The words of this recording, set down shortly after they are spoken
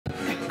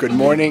Good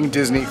morning,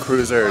 Disney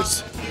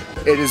cruisers.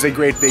 It is a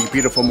great, big,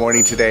 beautiful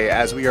morning today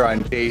as we are on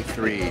day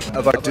 3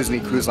 of our Disney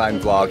Cruise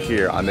Line vlog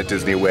here on the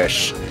Disney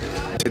Wish.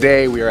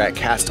 Today we are at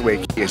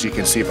Castaway Cay, as you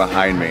can see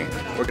behind me.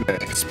 We're going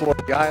to explore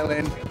the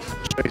island,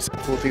 show you some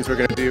cool things we're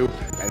going to do,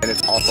 and then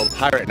it's also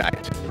Pirate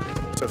Night.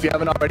 So if you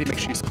haven't already, make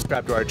sure you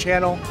subscribe to our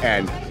channel,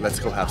 and let's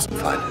go have some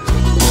fun.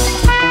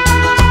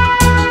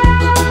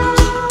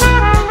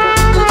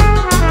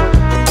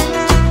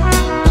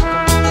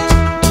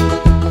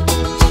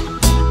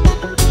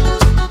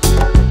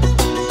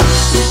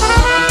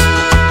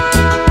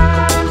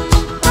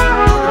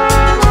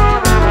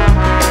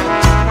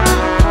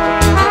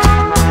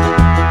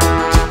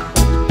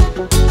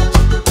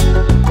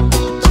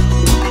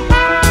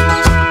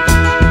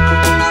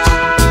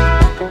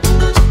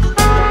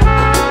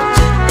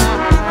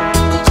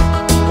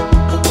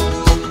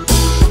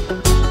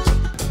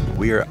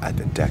 At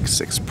the Deck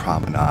 6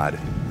 promenade,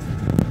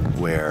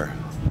 where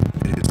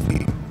it is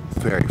the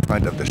very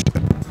front of the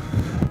ship.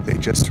 They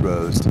just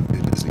rose the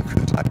Disney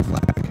Cruise Line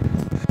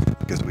flag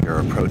because we are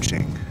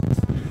approaching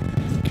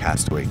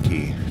Castaway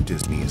Cay,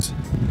 Disney's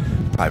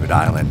private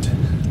island.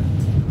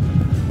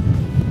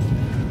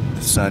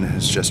 The sun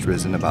has just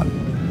risen about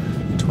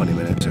 20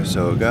 minutes or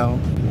so ago,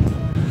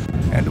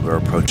 and we're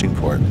approaching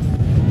port.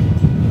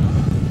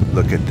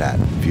 Look at that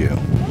view.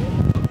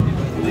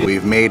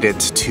 We've made it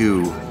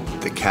to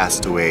the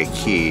Castaway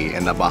Cay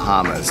in the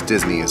Bahamas,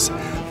 Disney's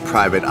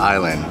private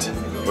island.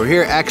 We're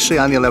here actually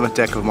on the 11th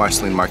deck of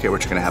Marceline Market. We're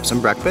just gonna have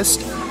some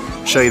breakfast,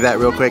 show you that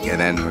real quick, and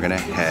then we're gonna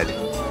head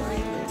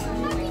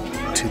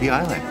to the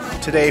island.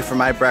 Today for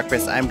my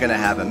breakfast, I'm gonna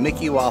have a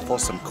Mickey waffle,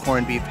 some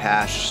corned beef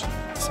hash,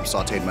 some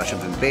sauteed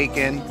mushrooms and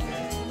bacon.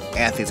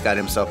 Anthony's got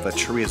himself a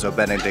chorizo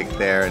benedict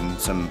there and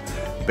some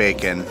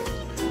bacon.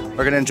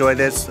 We're gonna enjoy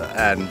this,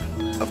 and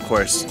of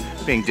course,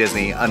 being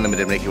Disney,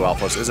 unlimited Mickey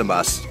waffles is a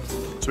must.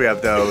 So we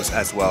have those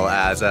as well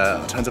as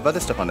tons of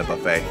other stuff on the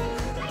buffet.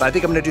 But I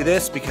think I'm gonna do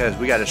this because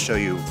we gotta show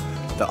you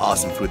the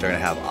awesome food they're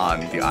gonna have on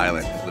the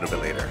island a little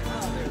bit later.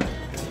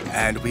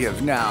 And we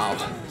have now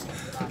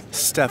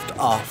stepped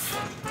off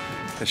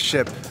the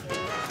ship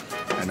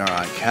and are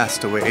on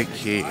Castaway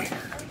Cay.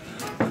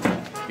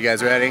 You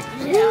guys ready?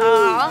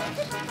 Yeah.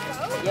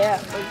 Yeah.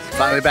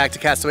 Finally back to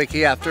Castaway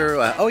Cay after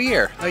a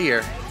year.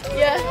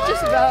 Yeah,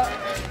 just about.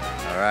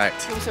 All right.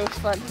 It was so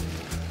fun.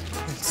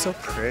 It's so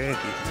pretty.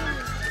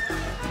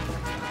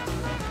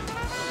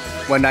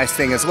 One nice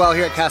thing as well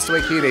here at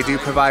Castaway Cay, they do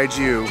provide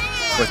you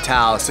with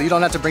towels, so you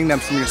don't have to bring them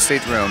from your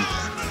stateroom.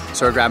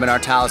 So we're grabbing our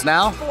towels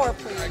now.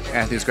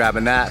 Anthony's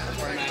grabbing that,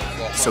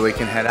 so we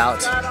can head out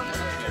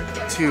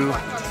to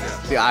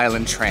the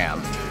island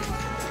tram.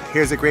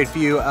 Here's a great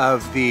view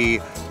of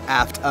the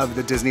aft of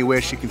the Disney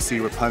Wish. You can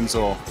see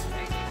Rapunzel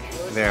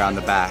there on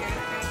the back.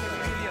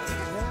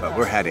 But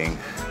we're heading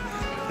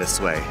this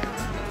way.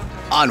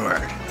 Onward.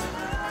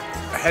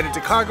 We're headed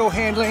to cargo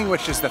handling,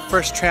 which is the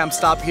first tram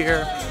stop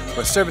here,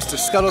 with service to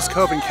Scuttles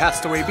Cove and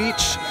Castaway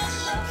Beach.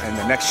 And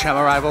the next tram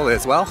arrival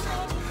is, well,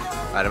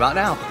 right about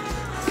now.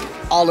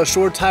 All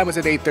ashore time was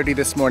at 8:30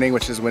 this morning,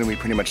 which is when we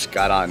pretty much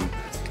got on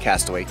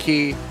Castaway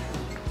Cay.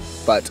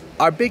 But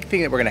our big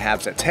thing that we're gonna have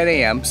is at 10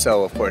 a.m.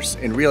 So of course,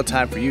 in real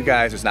time for you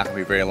guys, it's not gonna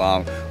be very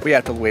long. We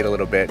have to wait a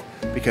little bit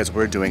because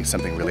we're doing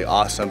something really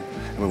awesome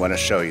and we wanna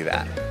show you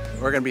that.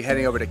 We're gonna be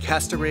heading over to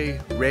Castaway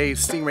Cay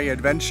Stingray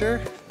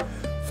Adventure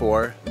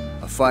for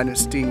a fun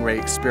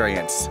stingray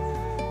experience.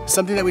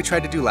 Something that we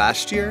tried to do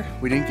last year,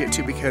 we didn't get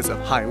to because of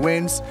high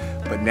winds,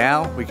 but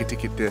now we get to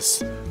get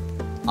this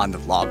on the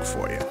vlog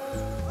for you.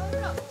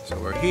 So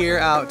we're here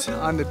out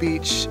on the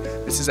beach.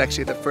 This is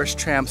actually the first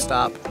tram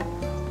stop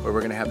where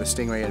we're gonna have the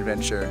Stingray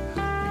Adventure.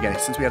 Again,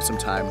 since we have some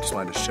time, just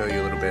wanted to show you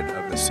a little bit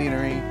of the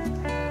scenery.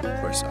 Of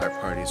course, our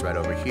party's right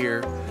over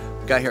here.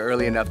 We got here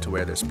early enough to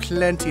where there's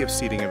plenty of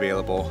seating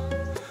available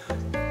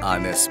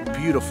on this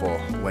beautiful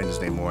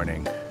Wednesday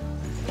morning.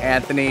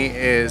 Anthony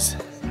is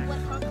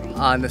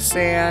on the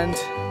sand,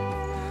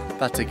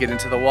 about to get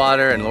into the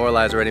water, and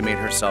Lorelai's already made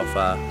herself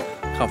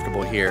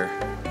comfortable here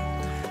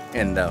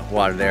in the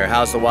water there.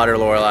 How's the water,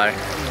 Lorelai?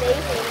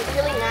 Amazing. It's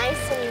really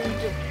nice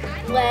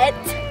and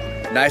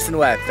wet. Nice and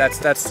wet.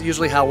 That's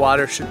usually how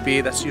water should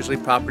be. That's usually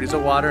properties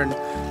of water. And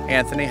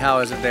Anthony, how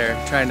is it there?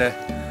 Trying to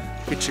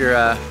get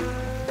your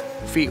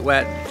feet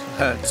wet,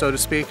 so to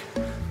speak,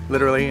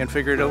 literally and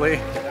figuratively.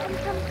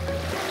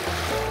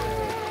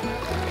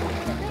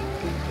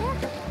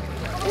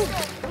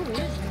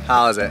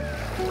 How is it?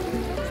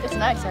 It's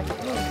nice,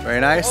 actually. Very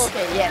nice?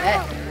 Okay,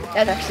 yeah,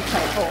 that's actually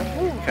kind of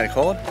cold. Kind of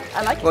cold?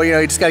 I like it. Well, you know,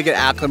 you just got to get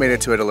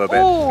acclimated to it a little bit.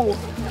 Oh!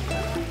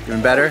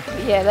 Even better?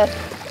 Yeah, that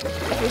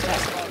feels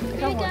nice.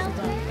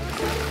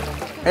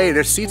 Hey,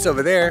 there's seats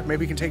over there.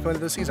 Maybe you can take one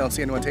of those seats. I don't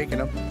see anyone taking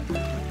them.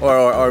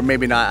 Or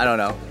maybe not, I don't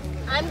know.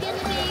 I'm gonna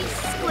be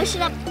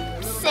squishing up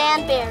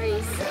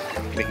sandberries.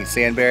 Making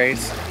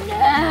sandberries?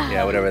 Yeah.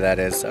 Yeah, whatever that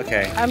is.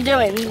 Okay. I'm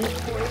doing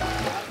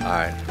All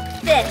right.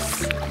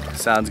 This.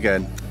 Sounds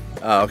good.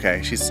 Oh,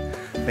 okay. She's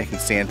making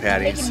sand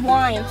patties. making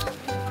wine.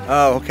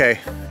 Oh, okay.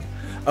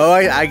 Oh,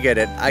 I get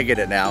it. I get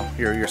it now.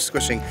 You're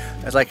squishing.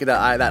 It's like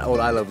that old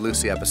I Love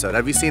Lucy episode.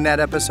 Have you seen that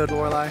episode,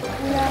 Lorelai?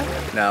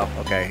 No.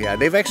 No? Okay, yeah.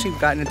 They've actually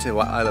gotten into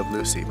I Love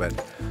Lucy, but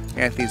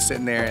Anthony's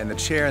sitting there in the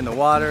chair in the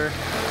water,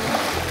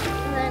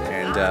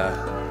 and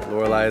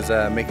Lorelai's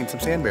making some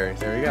sandberries.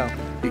 There we go.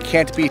 You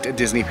can't beat a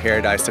Disney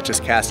paradise such as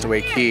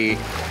Castaway Cay.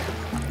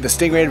 The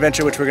Stingray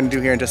Adventure, which we're going to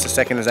do here in just a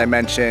second, as I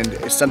mentioned,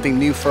 is something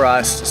new for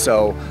us,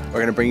 so we're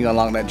going to bring you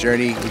along that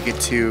journey. We get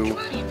to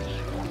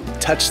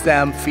touch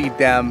them, feed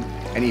them,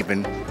 and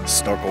even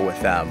snorkel with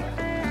them.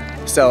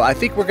 So I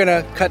think we're going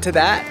to cut to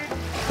that,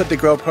 put the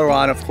GoPro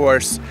on, of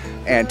course,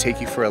 and take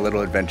you for a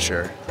little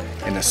adventure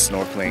in the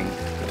snorkeling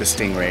with the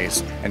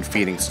stingrays and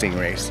feeding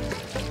stingrays.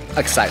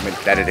 Excitement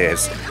that it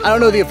is. I don't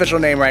know the official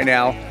name right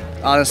now.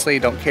 Honestly,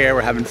 don't care.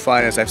 We're having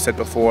fun, as I've said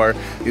before.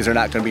 These are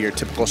not going to be your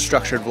typical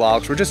structured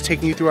vlogs. We're just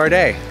taking you through our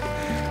day.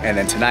 And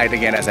then tonight,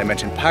 again, as I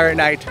mentioned, pirate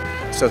night.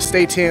 So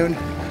stay tuned.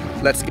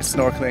 Let's get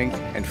snorkeling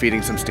and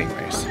feeding some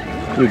stingrays.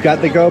 We've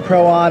got the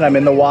GoPro on. I'm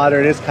in the water.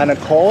 It is kind of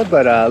cold,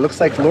 but looks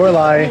like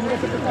Lorelai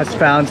has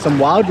found some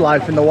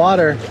wildlife in the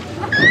water.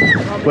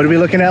 What are we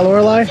looking at,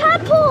 Lorelai?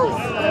 Tadpoles.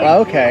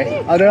 Oh,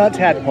 okay. Oh, they're not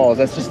tadpoles.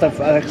 That's just a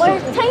Tiny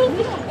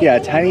fish. yeah,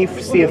 tiny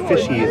sea of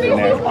fishies in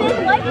there.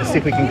 Let's see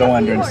if we can go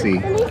under and see.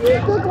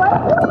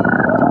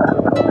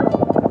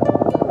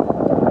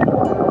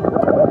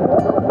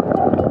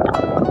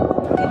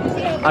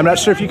 I'm not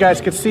sure if you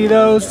guys could see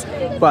those,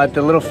 but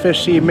the little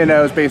fishy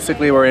minnows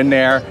basically were in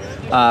there.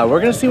 We're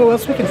gonna see what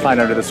else we can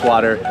find under this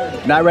water.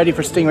 Not ready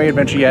for Stingray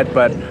Adventure yet,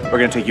 but we're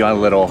gonna take you on a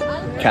little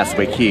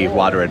Castaway Cay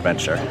water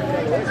adventure.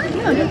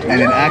 And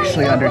then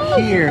actually under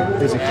here,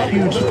 there's a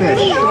huge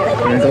fish.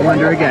 We're gonna go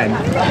under again.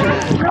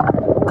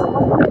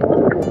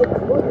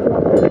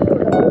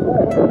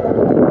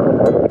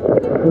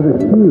 Those are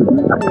huge.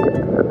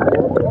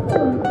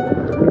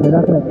 They're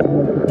not gonna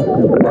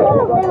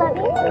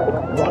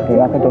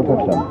okay, don't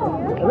touch them.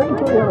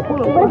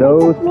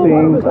 Those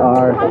things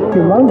are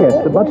humongous.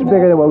 They're much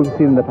bigger than what we've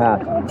seen in the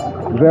past.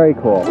 Very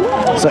cool.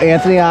 So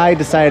Anthony and I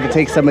decided to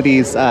take some of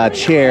these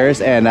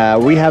chairs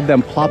and we have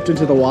them plopped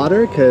into the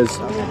water because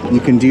you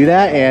can do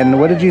that. And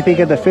what did you think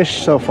of the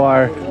fish so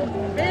far?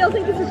 I don't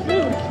think this is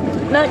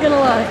food. Not gonna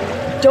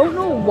lie. Don't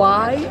know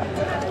why,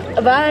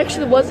 but I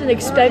actually wasn't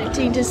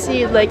expecting to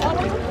see like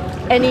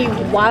any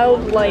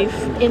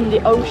wildlife in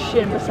the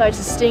ocean besides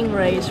the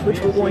stingrays, which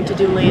we're going to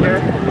do later.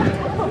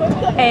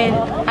 And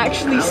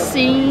actually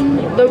seeing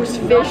those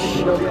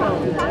fish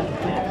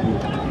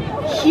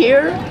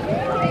here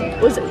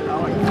was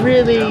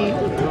really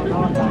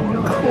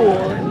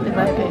cool, in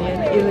my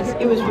opinion.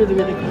 It was really,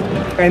 really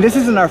cool. And this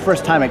isn't our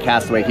first time at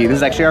Castaway Cay. This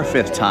is actually our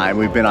 5th time.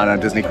 We've been on a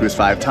Disney cruise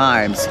 5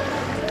 times.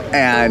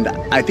 And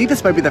I think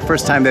this might be the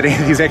first time that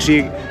Anthony's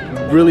actually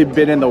really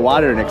been in the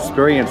water and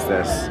experienced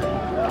this.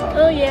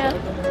 Oh yeah.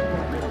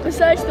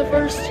 Besides our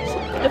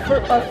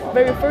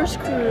very first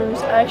cruise,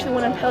 I actually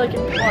went on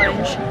Pelican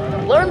Plunge.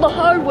 Learned the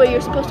hard way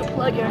you're supposed to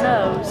plug your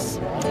nose.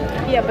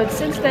 Yeah, but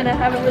since then I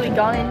haven't really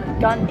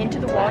gone into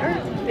the water.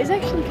 It's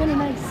actually kind of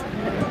nice.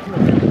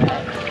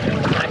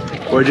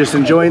 We're just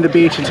enjoying the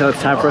beach until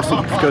it's time for us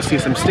to go see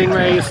some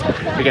stingrays.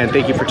 Again,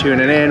 thank you for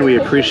tuning in. We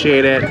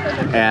appreciate it.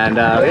 And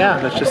yeah,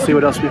 let's just see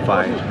what else we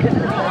find.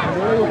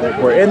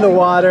 We're in the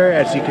water,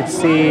 as you can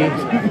see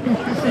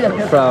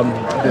from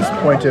this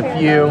point of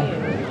view.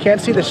 Can't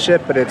see the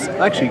ship, but it's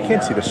actually you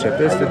can't see the ship.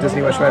 There's the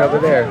Disney Wish right over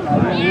there.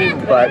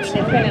 But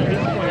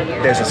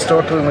there's a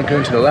snorkeling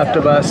lagoon to the left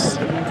of us.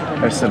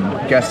 There's some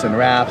guests and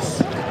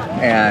rafts.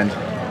 And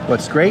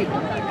what's great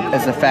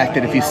is the fact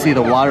that if you see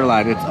the water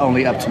line, it's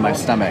only up to my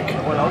stomach.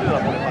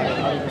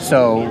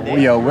 So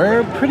you know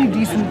we're pretty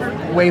decent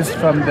ways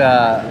from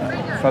the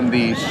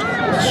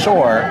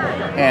shore,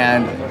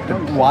 and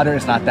the water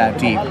is not that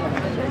deep.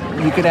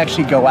 You could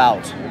actually go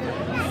out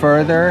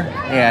further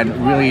and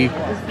really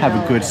have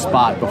a good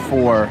spot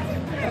before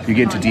you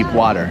get into deep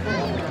water.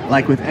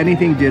 Like with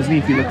anything Disney,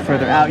 if you look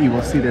further out, you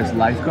will see there's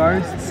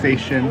lifeguards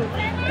stationed,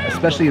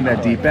 especially in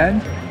that deep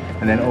end,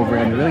 and then over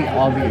in really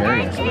all the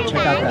areas. So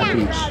check out that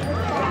beach.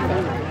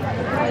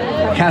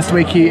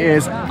 Castaway Cay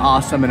is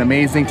awesome and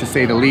amazing, to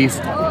say the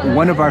least.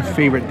 One of our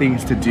favorite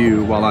things to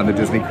do while on the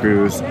Disney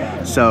cruise.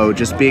 So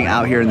just being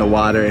out here in the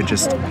water and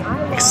just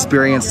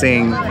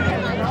experiencing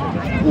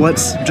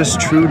what's just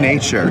true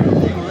nature.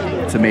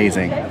 It's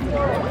amazing.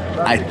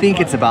 I think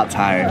it's about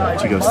time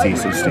to go see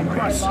some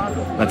stingrays.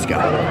 Let's go.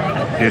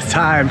 It's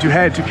time to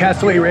head to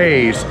Castaway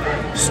Cay's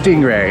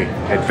Stingray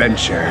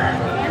Adventure.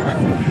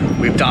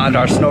 We've donned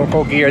our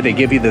snorkel gear. They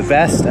give you the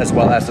vest as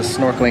well as the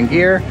snorkeling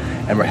gear,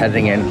 and we're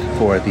heading in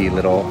for the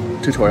little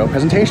tutorial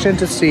presentation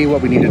to see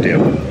what we need to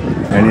do.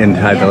 And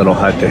inside the little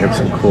hut, they have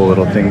some cool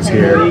little things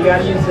here. The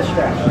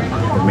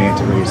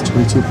manta ray is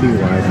 22 feet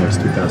wide and weighs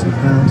 2,000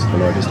 pounds. The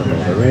largest of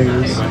all the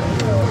rays.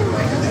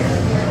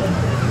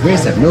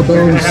 Rays have no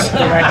bones. It's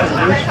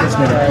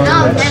made of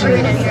cartilage.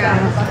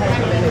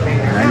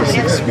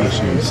 96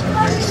 species of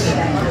rays.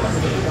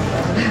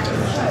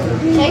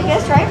 Take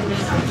this, right?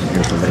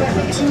 Here's the little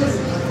hut.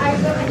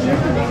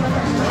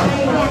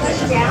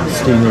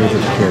 Stingrays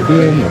of the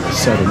Caribbean with the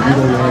southern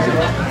eagle wasp.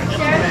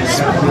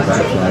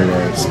 butterfly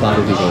ray,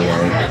 spotted eagle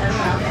ray,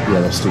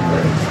 yellow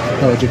stingray,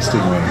 pelagic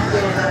stingray,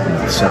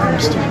 and southern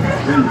stingray.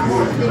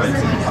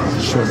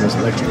 Short-nosed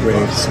electric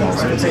ray, small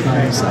size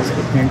pie, size of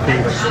a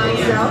pancake.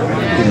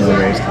 Female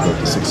rays can go up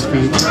to 6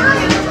 feet.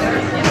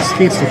 The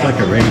skates look like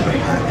a ray, but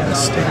not a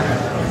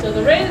stingray. So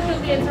the ray that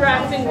we'll be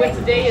interacting with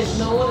today is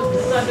known as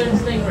the southern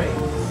stingray.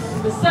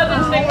 The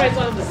southern stingray is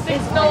one of the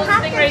 6 known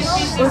stingray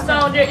species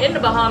found here in the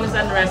Bahamas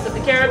and the rest of the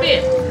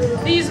Caribbean.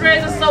 These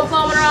rays are so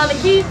common around the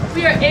Key,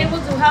 we are able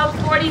to have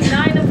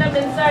 49 of them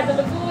inside the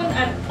lagoon,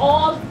 and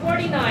all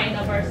 49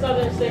 of our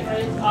southern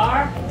stingrays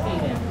are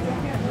female.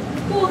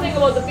 The cool thing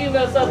about the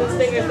female southern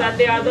stingrays is that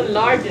they are the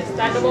largest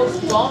and the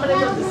most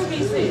dominant of the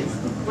species,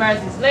 whereas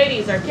these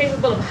ladies are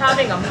capable of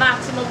having a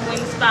maximum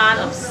wingspan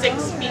of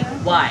 6 feet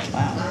wide.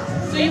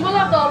 So you will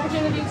have the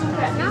opportunity to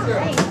pet these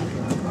girls.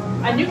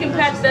 And you can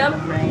catch them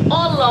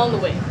all along the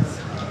wings.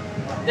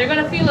 They're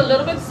gonna feel a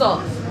little bit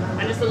soft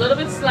and it's a little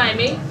bit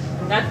slimy.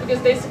 That's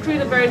because they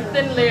secrete a very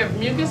thin layer of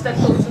mucus that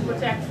coats and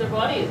protects their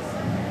bodies.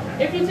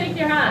 If you take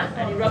your hand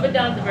and you rub it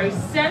down the very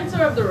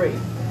center of the ray,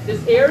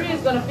 this area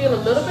is gonna feel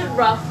a little bit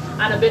rough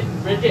and a bit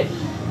rigid.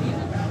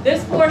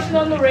 This portion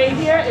on the ray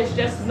here is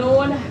just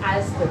known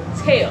as the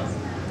tail.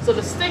 So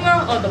the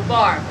stinger or the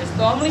barb is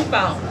normally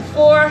found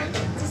 4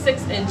 to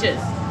 6 inches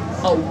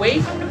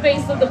away from the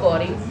base of the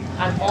body,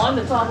 and on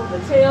the top of the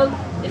tail,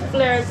 it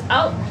flares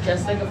out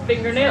just like a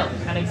fingernail.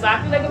 And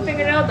exactly like a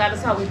fingernail, that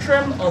is how we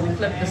trim or we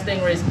flip the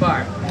stingray's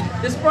barb.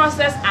 This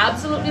process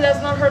absolutely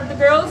does not hurt the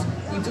girls.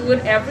 We do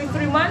it every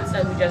 3 months,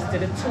 and we just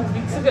did it 2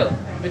 weeks ago,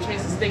 which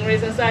means the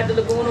stingrays inside the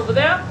lagoon over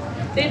there,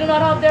 they do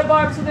not have their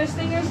barbs to their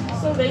stingers,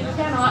 so they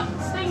cannot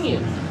sting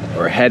you.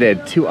 We're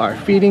headed to our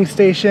feeding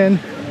station.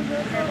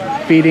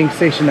 Feeding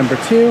station number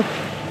 2.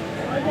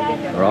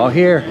 We're all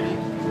here.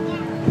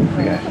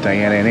 We got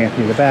Diana and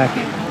Anthony in the back.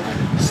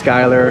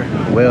 Skylar,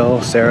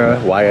 Will, Sarah,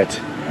 Wyatt,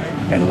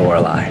 and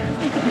Lorelei.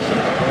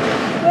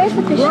 Where's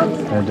the fish?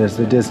 And there's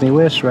the Disney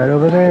Wish right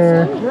over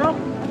there.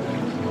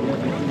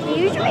 They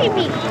usually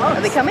be close.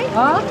 Are they coming?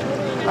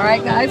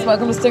 Alright guys,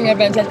 welcome to Stingray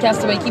Adventure at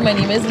Castaway Cay. My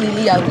name is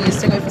Lily. I'll be your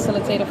stingray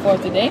facilitator for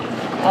today.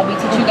 I'll be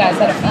teaching you guys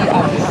how to feed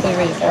our beautiful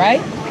rays,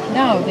 alright?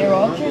 Now, they're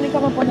all trying to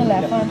come up on the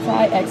left-hand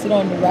side, exit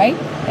on the right.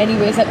 Any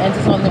race that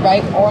enters on the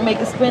right or make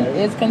a spin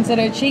is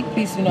considered cheek.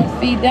 Please do not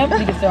feed them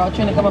because they're all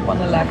trying to come up on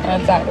the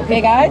left-hand side.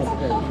 Okay, guys?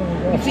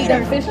 You feed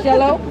them fish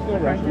jello,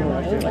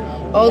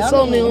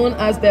 also known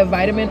as their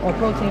vitamin or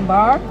protein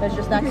bar,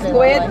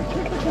 squid,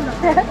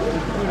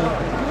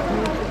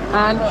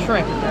 and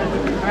shrimp.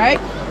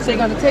 Alright? So you're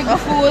going to take the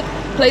food,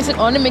 place it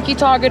on the Mickey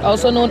target,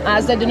 also known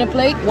as the dinner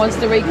plate. Once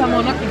the ray come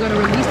on up, you're going to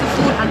release the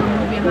food and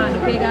remove your hand.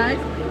 Okay, guys?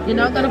 You're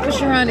not gonna push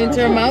your hand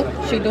into her mouth.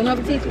 She don't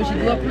have teeth, but she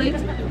do have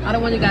plates. I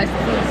don't want you guys to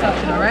feel the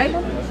suction, alright?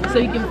 So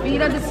you can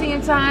feed at the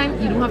same time.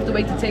 You don't have to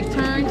wait to take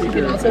turns. You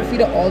can also feed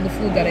her all the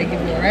food that I give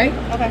you, alright?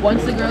 Okay.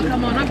 Once the girl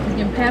come on up, you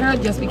can pet her.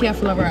 Just be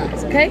careful of her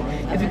eyes, okay?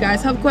 If you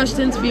guys have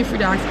questions, feel free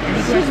to ask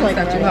any questions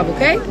that you have,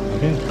 okay?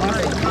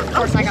 Of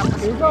course, I got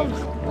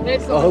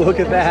this. Oh, look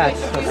at that.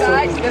 You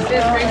guys, this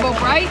is Rainbow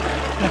Bright.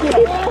 And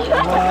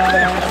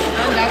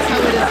that's how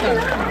it is done,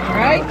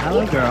 alright?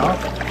 Hello, girl.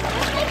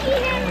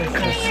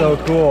 That's so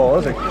cool.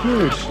 Those are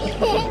huge.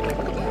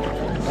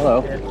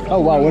 Hello. Oh,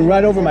 wow. Went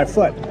right over my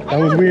foot. That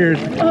was weird.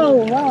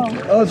 Oh, wow.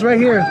 Oh, it's right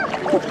here.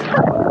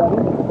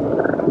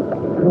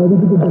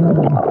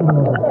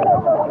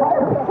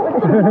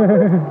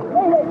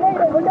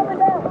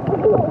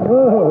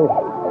 Whoa.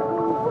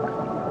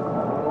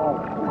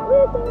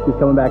 He's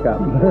coming back up.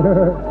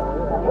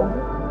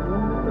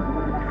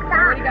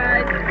 Ready,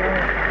 guys?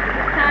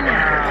 Tanya.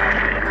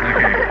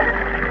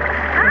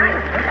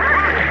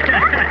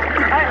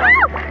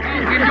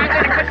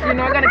 You're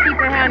not gonna keep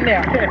your hand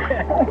there.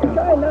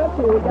 Try not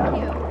to.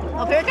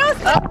 Oh, here it goes.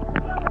 Oh.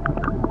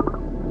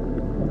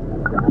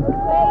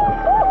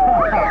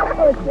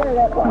 Oh, sure,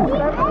 that's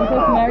This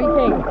is Mary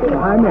Kate.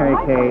 Hi, Mary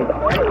Kate.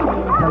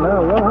 Hello.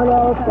 Well, hello.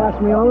 Splash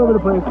me all over the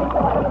place.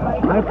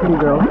 Hi, pretty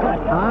girl.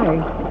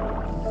 Hi.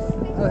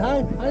 Oh,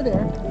 hi. Hi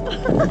there.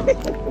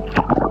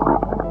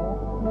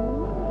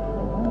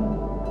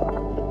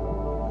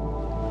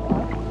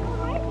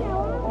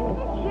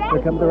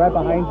 They're right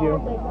behind you.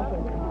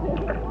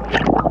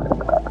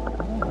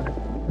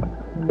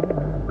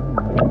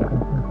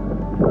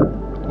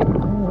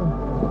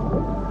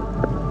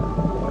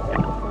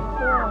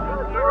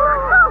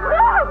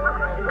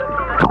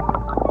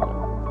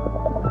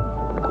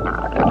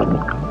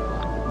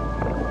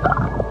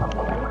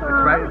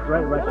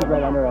 She's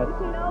right under us.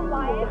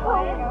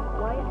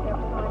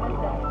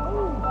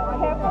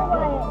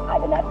 I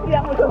did not see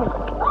that one coming.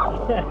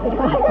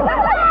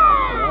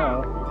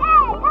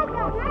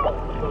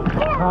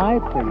 Hi,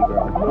 pretty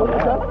girl. Hello.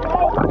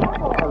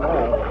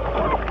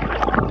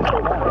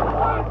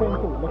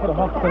 Look at the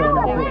hawk fan.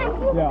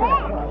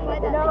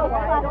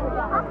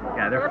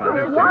 Yeah, they're fun.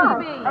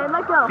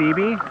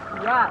 Phoebe?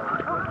 Yeah.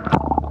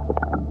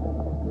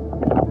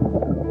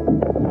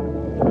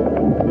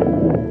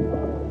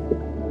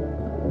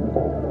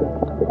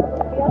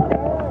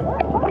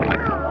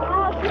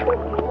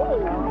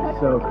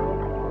 So,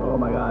 oh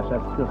my gosh,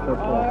 that feels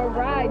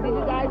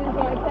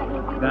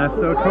That's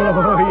so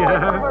cool,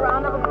 yeah.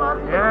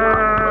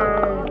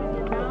 Yay!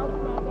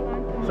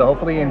 So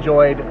hopefully you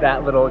enjoyed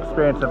that little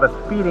experience of us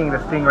feeding the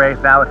stingrays.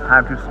 Now it's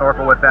time to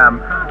snorkel with them.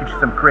 Get you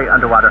some great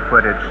underwater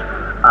footage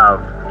of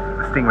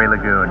the Stingray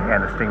Lagoon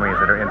and the stingrays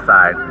that are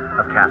inside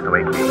of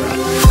Castaway Cay.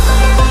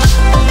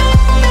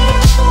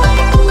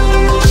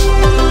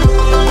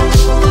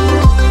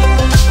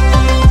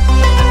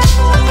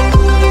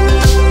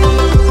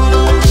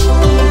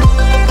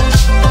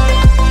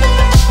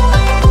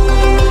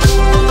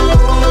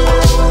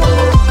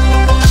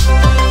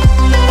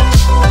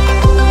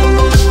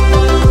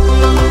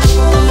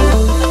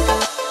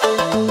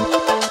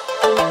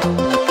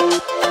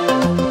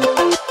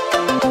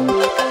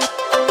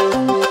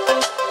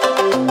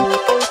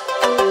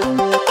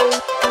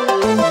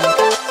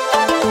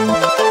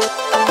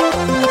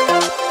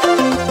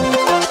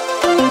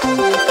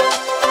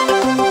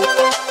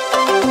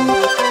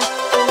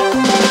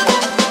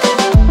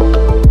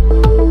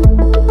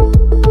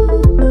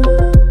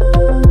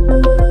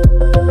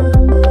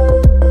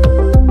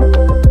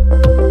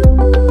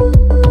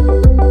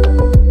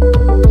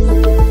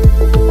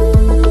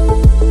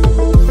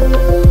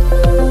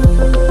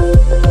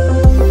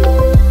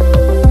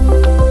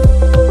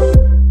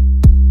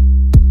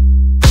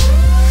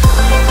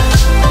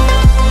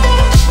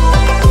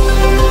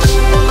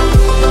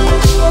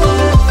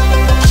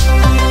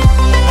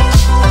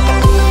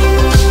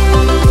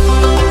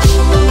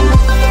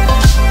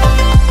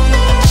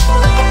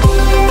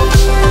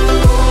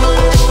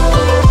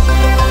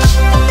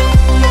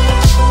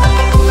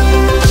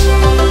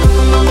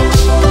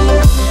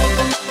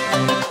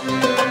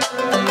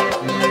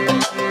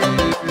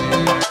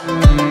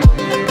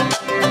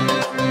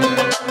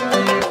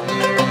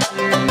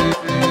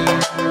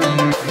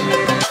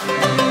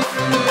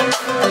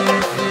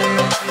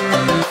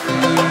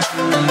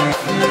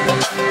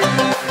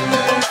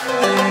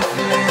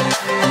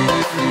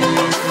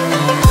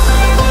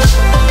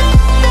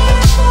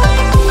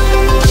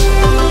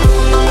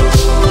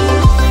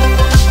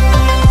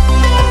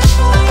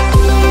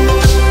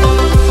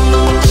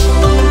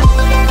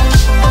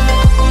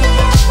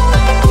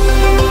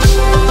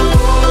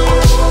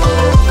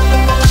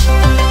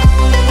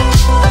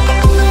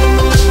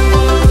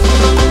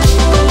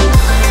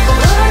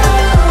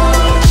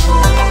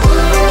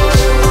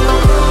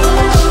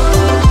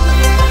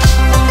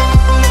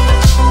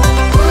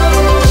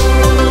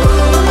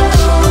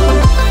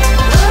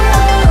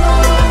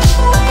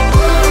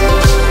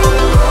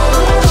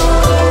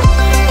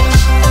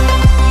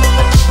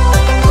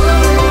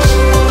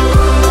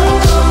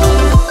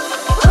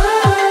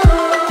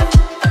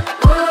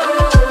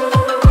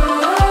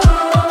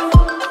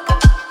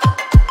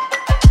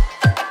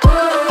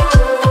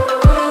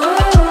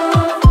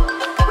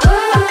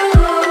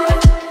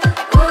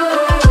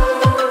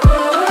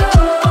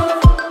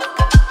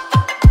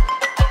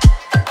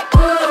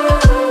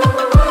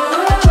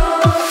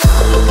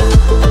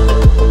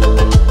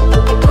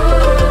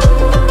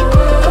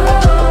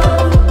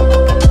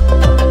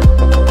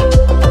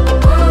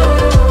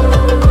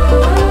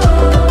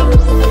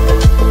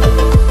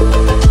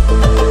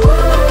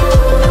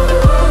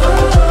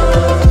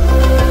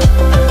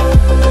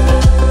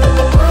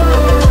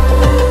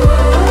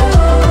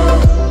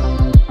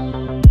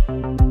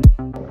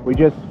 We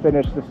just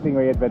finished the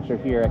Stingray Adventure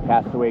here at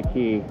Castaway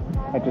Cay,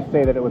 and to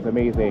say that it was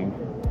amazing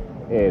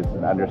is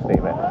an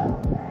understatement.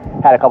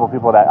 Had a couple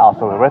people that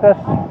also were with us.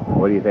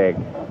 What do you think?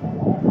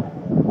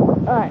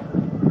 Alright,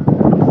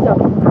 so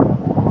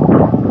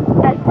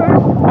at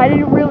first I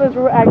didn't realize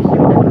we were actually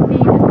going to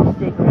feed the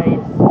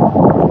stingrays.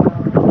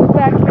 The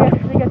fact we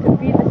actually got to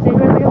feed the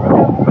stingrays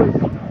was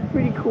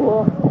pretty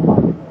cool.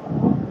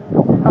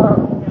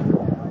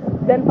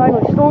 Then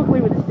finally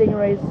snorkeling with the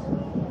stingrays.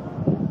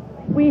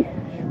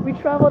 We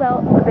traveled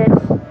out a bit,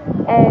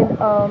 and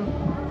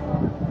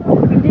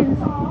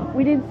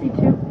we didn't see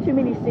too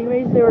many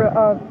stingrays. There were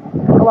a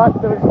lot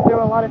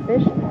of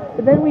fish,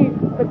 but then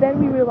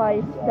we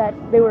realized that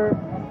a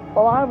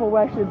lot of them were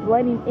actually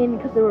blending in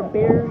because they were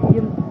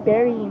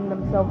burying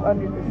themselves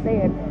under the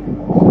sand.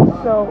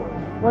 So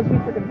once we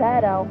figured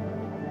that out,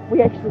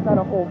 we actually found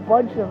a whole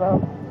bunch of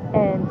them,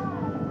 and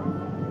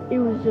it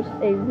was just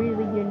a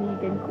really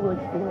unique and cool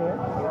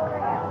experience.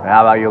 And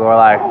how about you,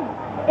 Lorelai?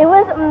 It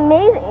was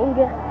amazing.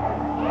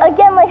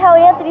 Again, like how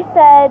Anthony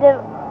said,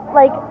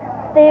 like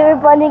they were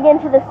blending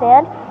into the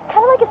sand,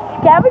 kind of like a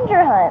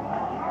scavenger hunt.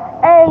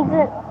 And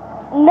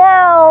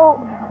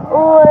now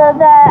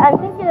that I'm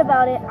thinking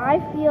about it, I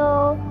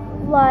feel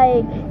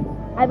like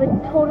I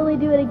would totally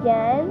do it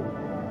again.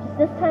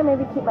 Just this time,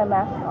 maybe keep my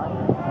mask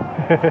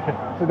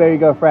on. So there you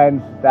go,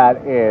 friends. That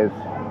is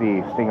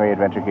the Stingray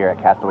Adventure here at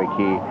Castaway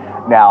Cay.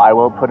 Now, I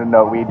will put a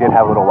note, we did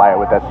have a little Wyatt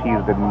with us. He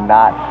did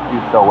not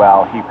do so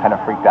well. He kind of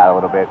freaked out a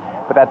little bit,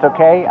 but that's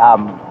okay.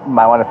 You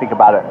might want to think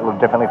about it a little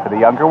differently for the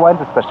younger ones,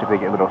 especially if they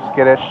get a little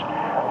skittish.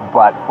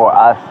 But for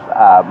us,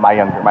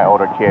 my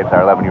older kids,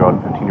 our 11-year-old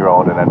and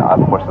 15-year-old, and then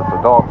of course us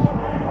adults,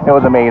 it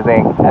was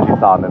amazing, as you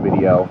saw in the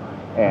video.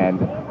 And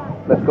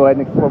let's go ahead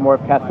and explore more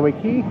of Castaway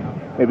Cay.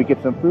 maybe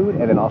get some food,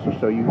 and then also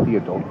show you the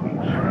adult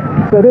beach.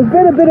 So there's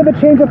been a bit of a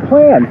change of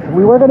plans.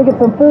 We were going to get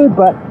some food,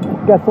 but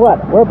guess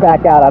what? We're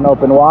back out on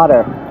open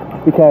water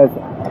because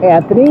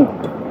Anthony,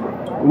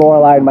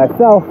 Lorelai, and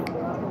myself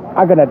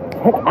are going to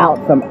check out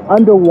some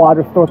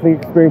underwater snorkeling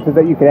experiences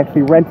that you can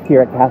actually rent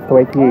here at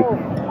Castaway Cay.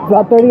 It's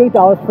about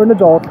 $38 for an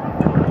adult.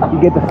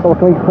 You get the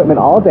snorkeling equipment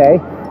all day.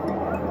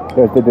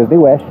 There's the Disney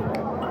Wish.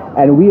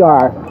 And we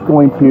are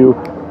going to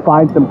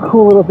find some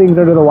cool little things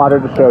under the water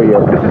to show you.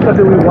 This is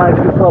something we wanted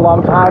to do for a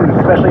long time,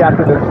 especially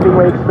after the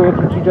Stingray experience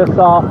which you just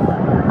saw.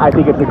 I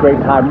think it's a great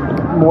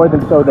time, more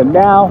than so than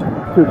now,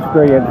 to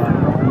experience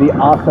the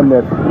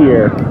awesomeness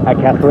here at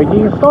Castaway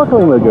Cay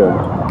Snorkeling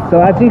Lagoon.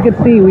 So as you can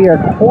see, we are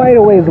quite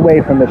a ways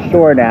away from the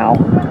shore now.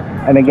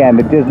 And again,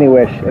 the Disney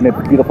Wish and its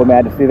beautiful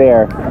majesty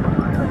there.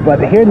 But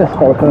here in the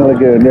Snorkeling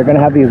Lagoon, they're going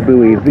to have these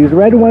buoys. These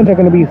red ones are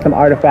going to be some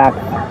artifacts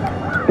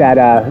that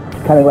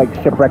kind of like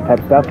shipwreck type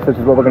stuff, such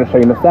as what we're going to show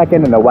you in a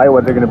second, and the white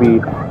ones are going to be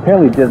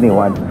apparently Disney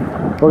ones.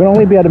 We're going to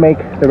only be able to make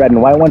the red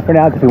and white one for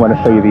now because we want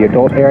to show you the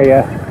adult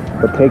area,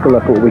 but take a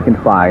look at what we can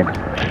find.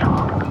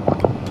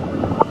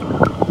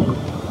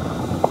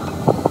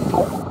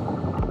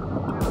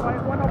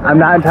 I'm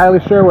not entirely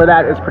sure where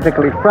that is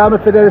particularly from,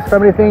 if it is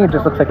from anything. It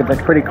just looks like it's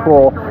a pretty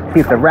cool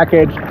piece of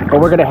wreckage,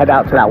 but we're going to head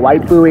out to that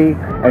white buoy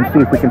and see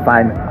if we can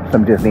find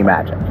some Disney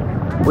magic.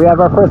 We have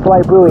our first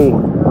white buoy,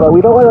 but we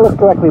don't want to look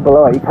directly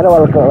below it. You kind of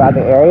want to look around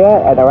the area,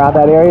 and around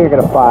that area you're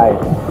going to find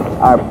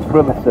our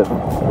primitive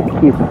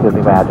piece of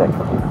Disney magic.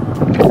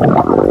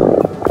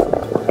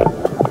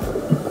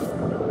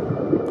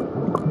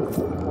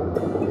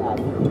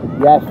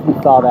 Yes, we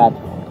saw that.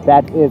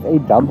 That is a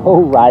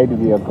Dumbo ride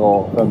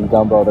vehicle from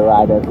Dumbo, the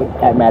ride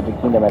at Magic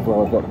Kingdom as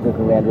well as at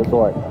Disneyland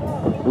Resort.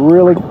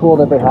 Really cool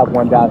that they have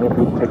one down here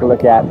for you to take a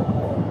look at.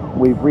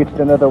 We've reached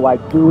another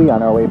white buoy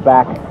on our way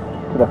back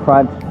to the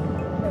front.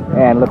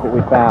 And look what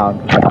we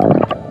found.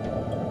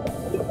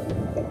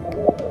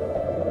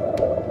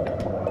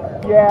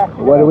 Yeah.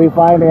 What did we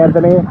find,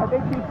 Anthony? I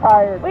think she's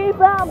tired. We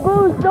found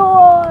Boo's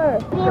door!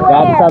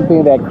 That's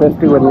something that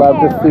Christy would love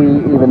to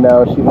see, even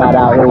though she's not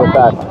out here with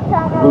us.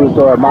 Boo's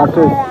Door.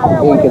 Monsters,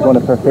 Inc. is one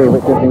of her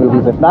favorite Disney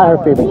movies, if not her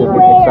favorite Disney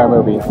Pixar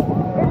movie.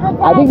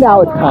 I think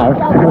now it's time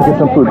to get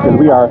some food because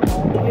we are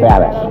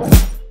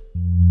famished.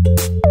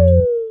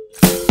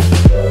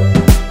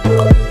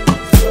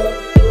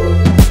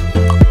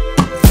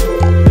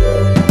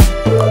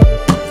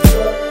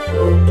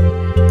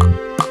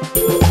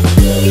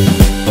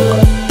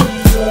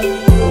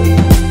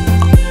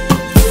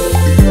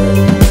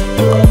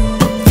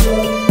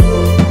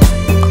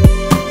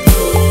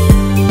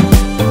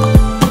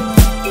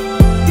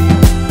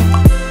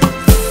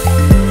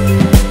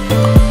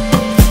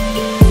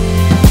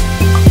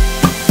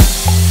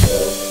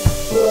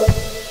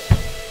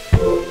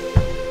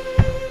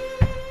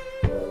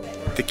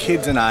 The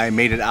kids and I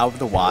made it out of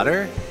the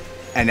water,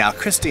 and now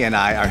Christy and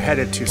I are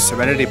headed to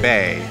Serenity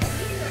Bay.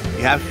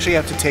 You actually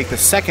have to take the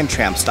second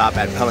tram stop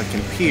at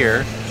Pelican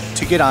Pier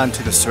to get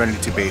onto the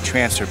Serenity Bay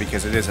transfer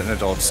because it is an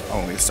adults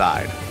only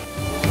side.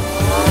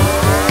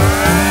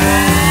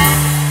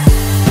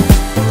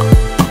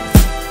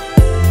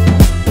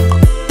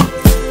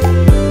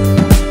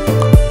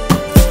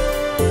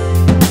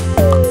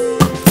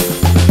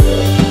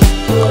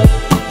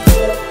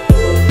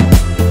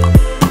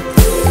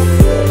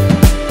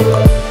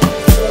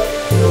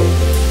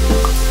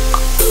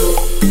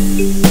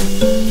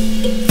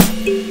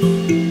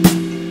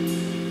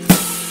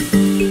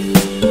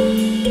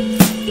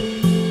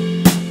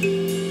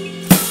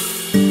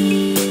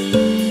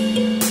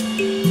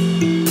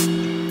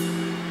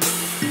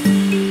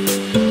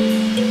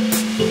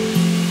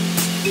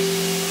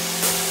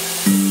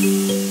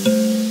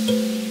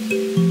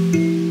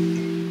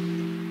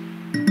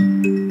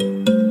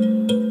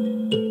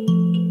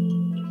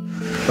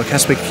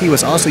 Castaway Cay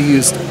was also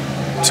used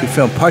to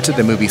film parts of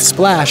the movie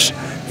Splash,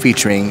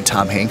 featuring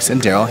Tom Hanks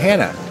and Daryl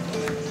Hannah.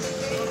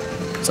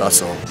 There's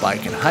also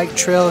bike and hike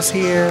trails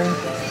here,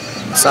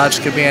 massage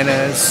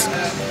cabanas,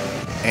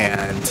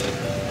 and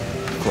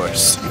of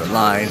course your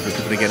line for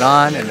people to get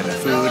on, and then the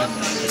food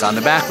is on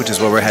the back, which is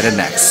where we're headed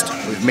next.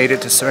 We've made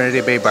it to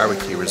Serenity Bay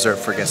BBQ,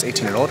 reserved for guests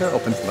 18 and older,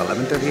 open from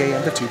 11:30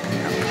 a.m. to 2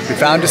 p.m. We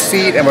found a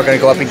seat and we're going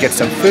to go up and get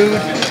some food,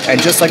 and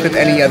just like with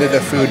any other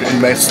food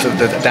in most of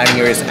the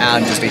dining areas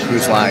on Disney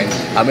Cruise Line,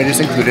 it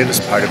is included as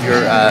part of your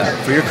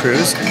for your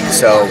cruise.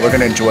 So we're going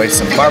to enjoy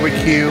some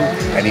barbecue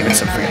and even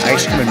some free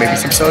ice cream and maybe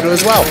some soda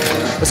as well.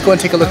 Let's go and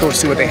take a look and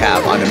see what they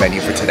have on the menu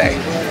for today.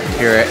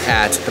 Here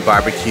at the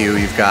barbecue,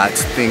 you've got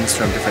things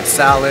from different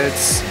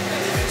salads,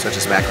 such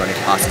as macaroni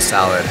pasta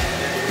salad,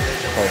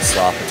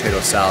 coleslaw,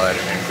 potato salad,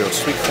 and grilled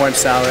sweet corn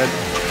salad.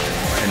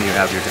 And you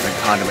have your different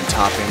condiment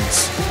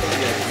toppings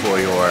for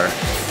your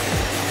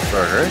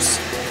burgers.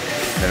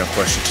 And then of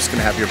course you're just going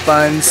to have your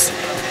buns.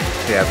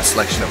 They have a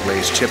selection of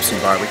Lay's chips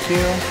and barbecue.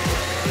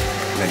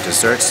 And then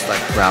desserts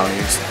like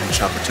brownies and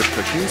chocolate chip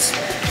cookies,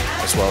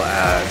 as well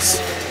as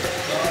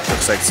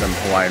looks like some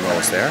Hawaiian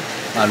rolls there.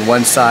 On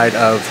one side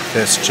of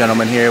this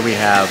gentleman here we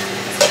have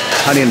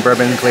honey and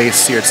bourbon glazed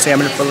seared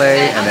salmon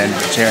fillet, and then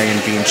vegetarian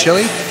bean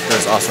chili.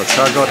 There's also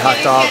char-grilled hot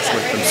dogs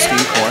with some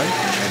steamed corn,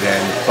 and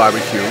then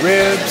barbecue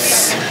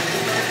ribs,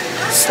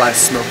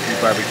 sliced smoky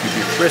barbecue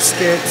beef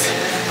brisket,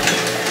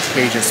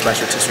 Cajun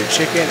special rotisserie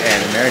chicken, and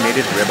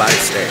marinated ribeye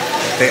steak.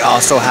 They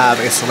also have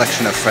a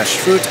selection of fresh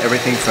fruit,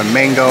 everything from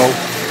mango,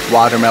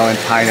 watermelon,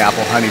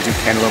 pineapple, honeydew,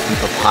 cantaloupe, and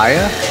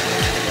papaya,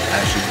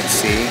 as you can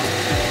see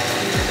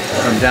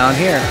from down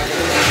here.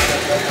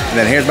 And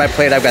then here's my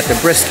plate. I've got the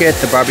brisket,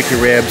 the barbecue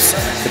ribs,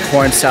 the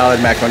corn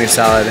salad, macaroni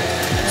salad,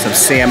 some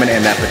salmon,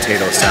 and that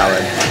potato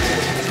salad.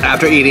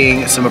 After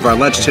eating some of our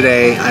lunch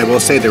today, I will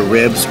say the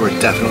ribs were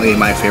definitely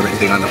my favorite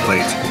thing on the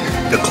plate.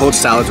 The cold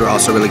salads were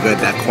also really good.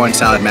 That corn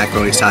salad,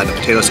 macaroni salad, the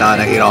potato salad,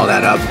 I ate all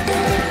that up.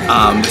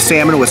 The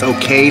salmon was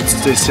okay.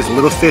 It's just a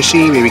little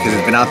fishy, maybe because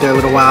it's been out there a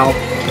little while.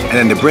 And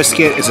then the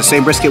brisket is the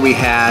same brisket we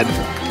had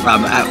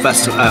at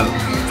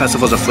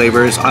Festivals of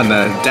Flavors on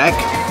the deck,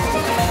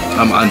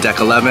 on deck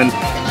 11.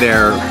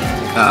 They're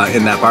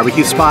in that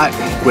barbecue spot,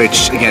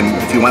 which again,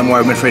 if you want more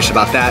information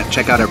about that,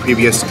 check out our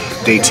previous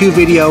day 2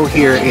 video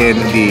here in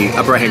the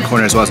upper right hand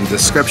corner as well as in the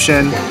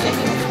description.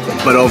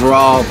 But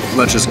overall,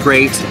 lunch is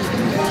great.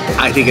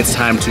 I think it's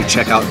time to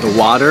check out the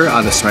water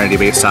on the Serenity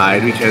Bay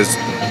side because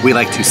we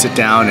like to sit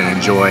down and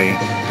enjoy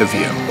the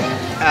view.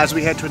 As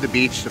we head toward the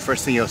beach, the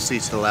first thing you'll see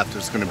to the left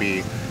is going to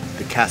be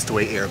the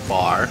Castaway Air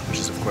Bar, which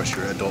is of course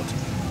your adult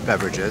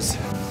beverages.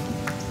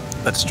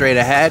 But straight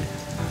ahead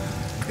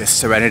is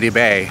Serenity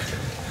Bay.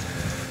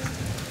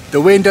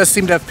 The wind does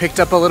seem to have picked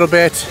up a little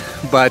bit,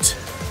 but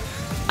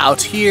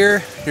out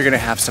here you're going to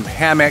have some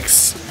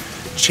hammocks,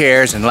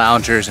 chairs and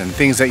loungers and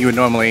things that you would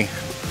normally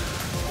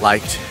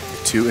like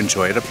to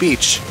enjoy at a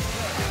beach.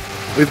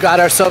 We've got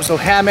ourselves a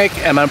hammock,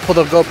 and I'm gonna pull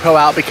the GoPro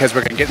out because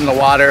we're gonna get in the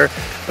water.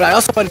 But I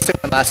also want to say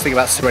one last thing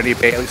about Serenity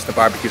Bay, at least the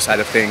barbecue side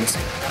of things.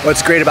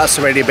 What's great about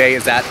Serenity Bay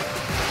is that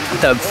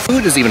the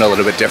food is even a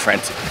little bit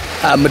different.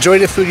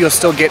 Majority of the food you'll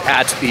still get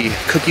at the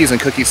Cookies and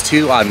Cookies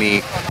 2 on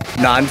the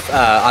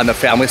on the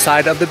family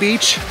side of the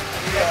beach.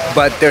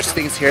 But there's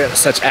things here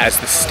such as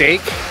the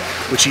steak,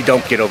 which you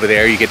don't get over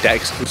there. You get that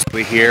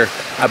exclusively here.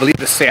 I believe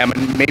the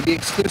salmon may be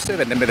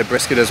exclusive, and then the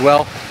brisket as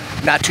well.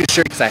 Not too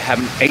sure because I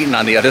haven't eaten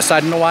on the other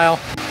side in a while,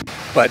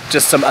 but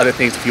just some other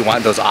things if you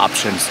want those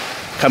options.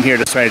 Come here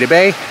to Serenity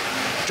Bay,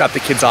 drop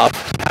the kids off,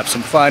 have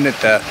some fun at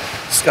the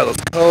Scuttle's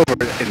Cove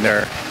or in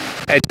their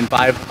Edge and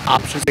Vibe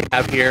options they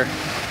have here.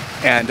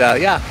 And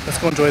yeah, let's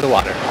go enjoy the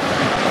water.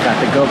 Got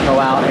the GoPro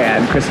out,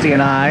 and Christy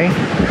and I,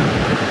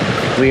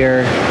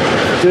 we're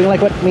doing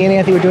like what me and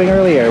Anthony were doing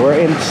earlier. We're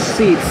in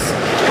seats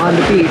on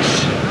the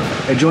beach,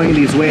 enjoying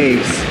these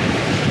waves.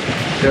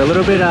 They're a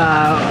little bit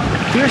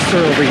fiercer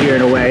over here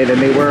in a way than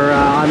they were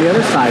on the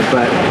other side,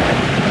 but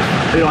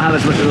we don't have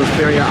as much of those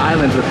barrier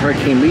islands with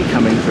Hurricane Lee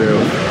coming through.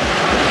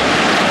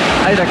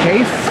 Either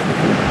case,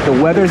 the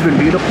weather's been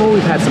beautiful.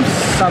 We've had some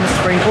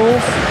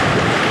sprinkles,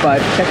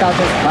 but check out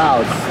those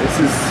clouds.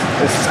 This is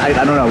I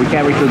don't know, we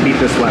can't wait to beat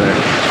this weather.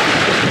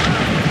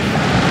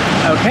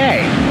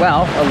 Okay,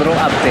 well, a little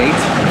update.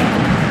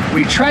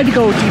 We tried to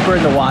go deeper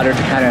in the water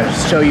to kind of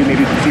show you,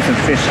 maybe you can see some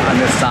fish on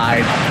this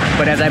side.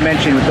 But as I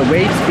mentioned, with the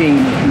waves being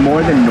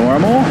more than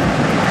normal,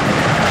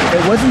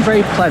 it wasn't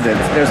very pleasant.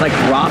 There's like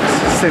rocks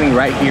sitting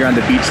right here on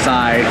the beach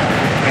side,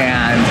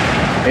 and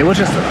it was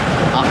just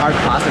a hard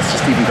process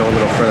just to even go a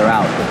little further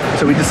out.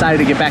 So we decided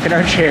to get back in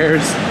our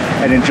chairs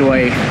and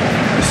enjoy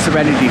the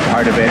serenity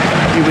part of it,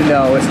 even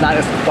though it's not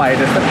as quiet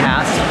as the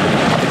past.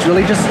 It's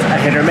really just a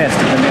hit or miss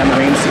depending on the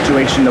rain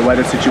situation, the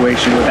weather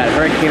situation. With that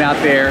hurricane out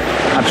there,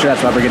 I'm sure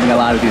that's why we're getting a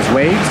lot of these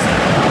waves.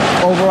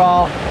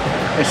 Overall,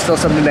 it's still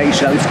something that you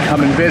should at least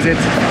come and visit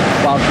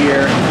while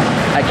here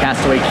at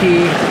Castaway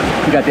Cay.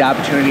 You got the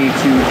opportunity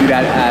to do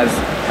that as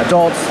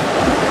adults,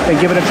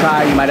 then give it a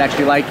try. You might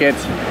actually like it,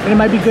 and it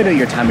might be good at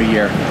your time of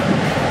year.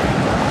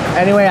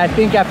 Anyway, I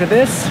think after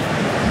this,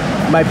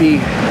 I might be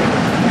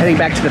heading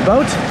back to the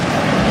boat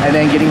and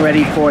then getting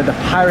ready for the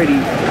piratey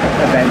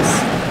events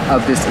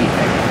of this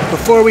evening.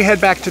 Before we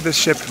head back to the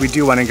ship, we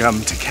do want to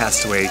come to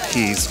Castaway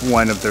Cay's,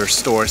 one of their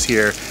stores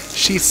here.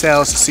 Sheet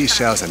sails,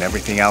 seashells, and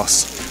everything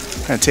else.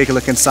 I'm gonna take a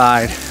look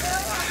inside,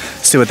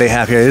 see what they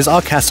have here. It is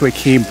all Castaway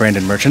Cay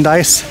branded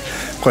merchandise.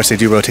 Of course, they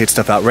do rotate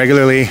stuff out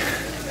regularly.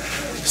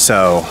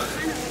 So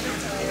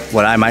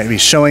what I might be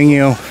showing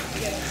you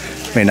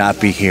may not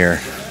be here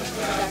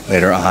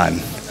later on.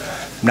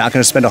 I'm not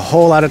gonna spend a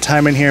whole lot of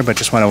time in here, but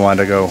just wanted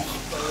to go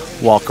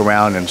walk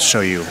around and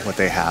show you what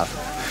they have.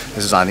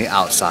 This is on the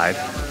outside.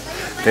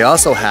 They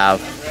also have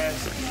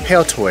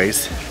pail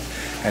toys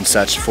and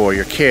such for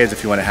your kids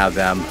if you want to have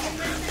them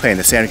play in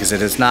the sand, because it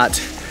does not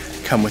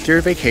come with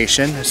your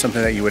vacation. It's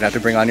something that you would have to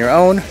bring on your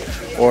own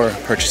or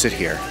purchase it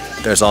here.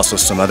 There's also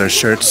some other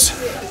shirts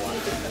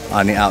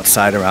on the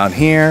outside around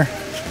here.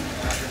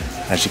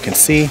 As you can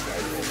see,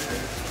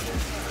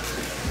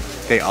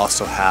 they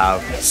also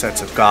have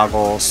sets of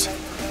goggles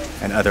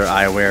and other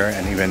eyewear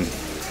and even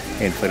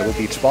an inflatable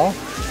beach ball.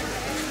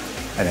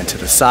 And then to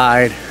the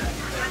side,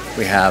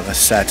 we have a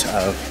set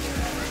of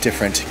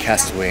different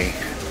Castaway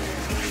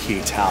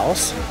Cay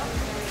towels.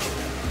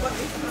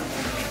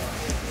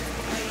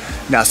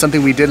 Now,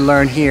 something we did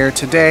learn here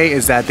today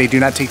is that they do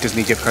not take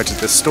Disney gift cards at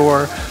this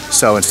store.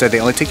 So instead, they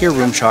only take your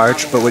room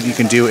charge. But what you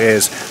can do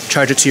is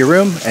charge it to your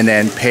room and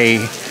then pay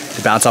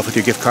to bounce off with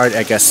your gift card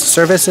at guest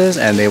services,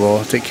 and they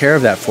will take care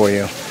of that for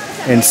you.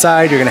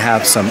 Inside, you're gonna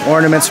have some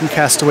ornaments from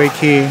Castaway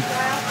Cay,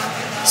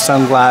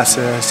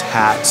 sunglasses,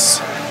 hats,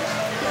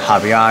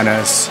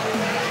 Havianas,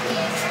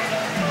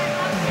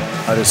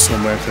 other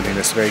swimwear, including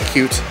this very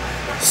cute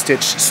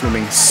Stitch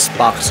swimming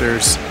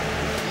boxers,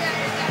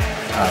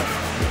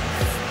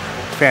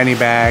 fanny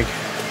bag,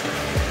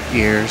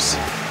 ears,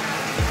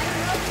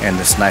 and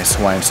this nice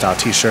Hawaiian style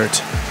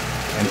t-shirt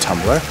and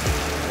tumbler.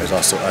 There's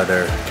also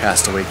other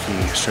Castaway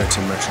Cay shirts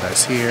and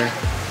merchandise here,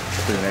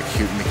 including that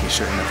cute Mickey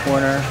shirt in the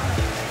corner,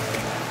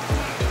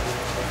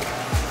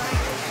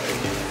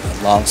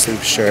 a long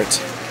sleeve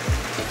shirt,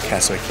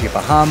 Castaway Cay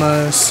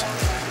Bahamas.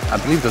 I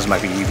believe those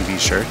might be EVD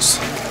shirts.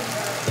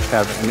 We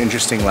have an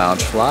interesting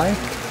lounge fly,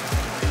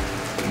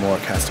 more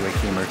Castaway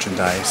Cay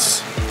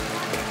merchandise,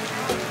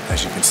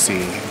 as you can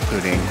see,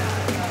 including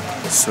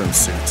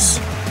swimsuits.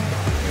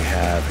 We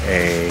have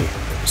a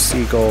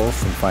seagull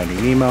from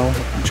Finding Nemo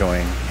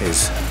enjoying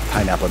his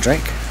pineapple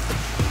drink,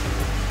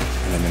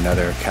 and then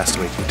another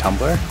Castaway Cay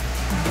tumbler,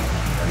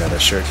 another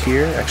shirt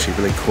here, actually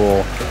really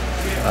cool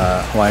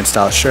Hawaiian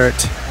style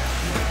shirt,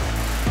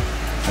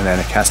 and then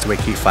a Castaway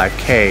Cay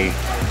 5K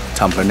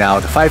tumbler. Now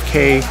the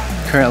 5K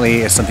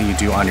currently is something you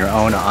do on your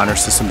own, an honor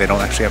system. They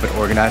don't actually have it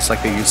organized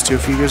like they used to a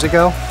few years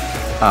ago,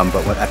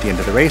 but at the end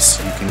of the race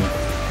you can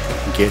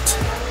get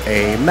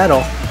a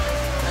medal.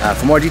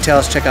 For more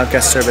details, check out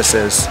guest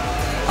services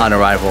on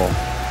arrival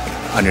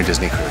on your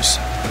Disney cruise.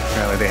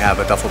 Apparently they have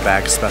a duffel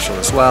bag special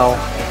as well,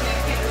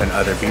 and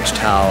other beach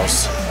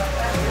towels,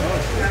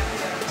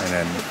 and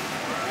then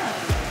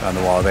on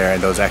the wall there,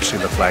 and those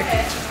actually look like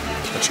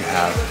what you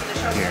have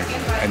here.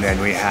 And then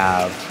we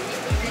have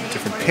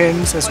different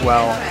pins as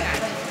well,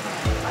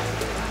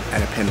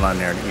 and a pin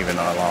liner even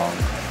along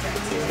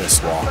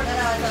this wall.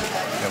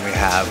 Then we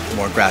have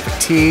more graphic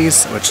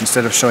tees, which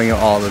instead of showing you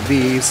all of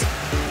these,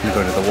 you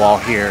go to the wall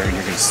here and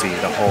you're going to see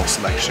the whole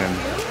selection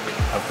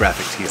of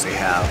graphic tees they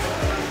have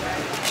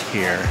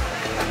here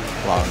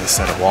along this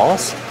set of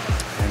walls.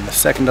 And the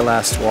second to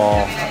last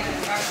wall,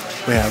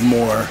 we have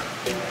more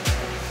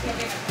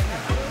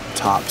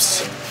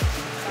tops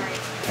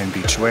and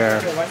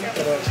beachwear. You're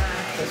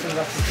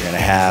going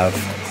to have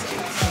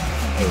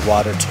a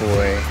water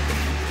toy,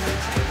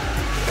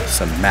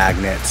 some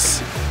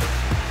magnets,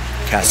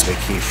 Castaway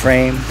Cay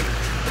frame,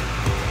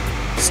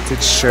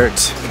 Stitch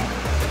shirt,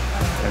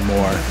 and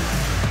more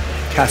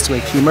Castaway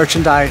Cay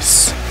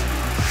merchandise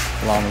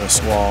along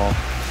this wall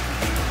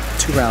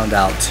to round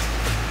out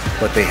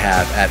what they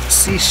have at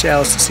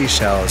seashells to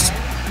seashells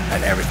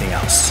and everything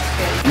else.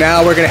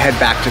 Now we're gonna head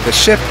back to the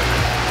ship,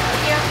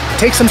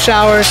 take some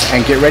showers,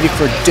 and get ready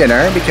for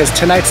dinner, because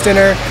tonight's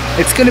dinner,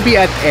 it's gonna be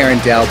at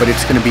Arendelle, but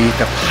it's gonna be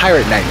the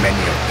Pirate Night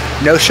menu.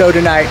 No show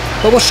tonight,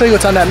 but we'll show you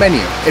what's on that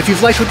menu. If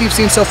you've liked what you've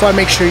seen so far,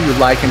 make sure you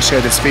like and share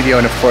this video,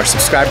 and of course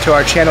subscribe to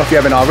our channel if you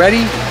haven't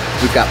already.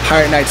 We've got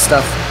Pirate Night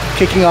stuff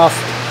kicking off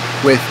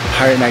with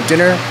Pirate Night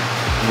dinner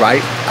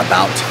right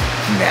about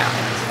now.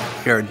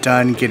 We are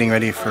done getting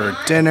ready for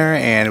dinner,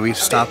 and we've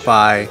stopped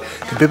by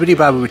the Bibbidi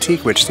Bobbidi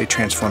Boutique, which they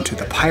transformed to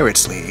the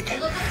Pirates League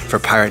for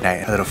Pirate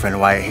Night. My little friend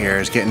Wyatt here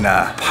is getting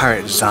a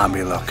pirate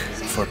zombie look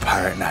for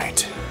Pirate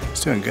Night.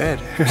 It's doing good.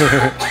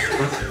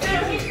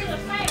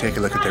 Take a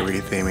look at the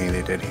retheming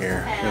they did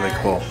here. Really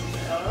cool.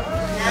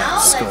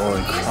 Skull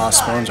and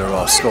crossbones are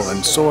all skull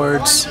and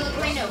swords.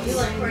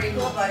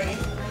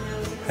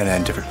 And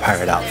then different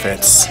pirate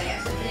outfits.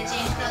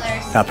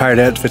 Now pirate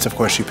outfits, of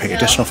course, you pay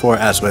additional for,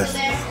 as with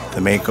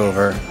the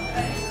makeover.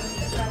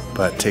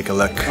 But take a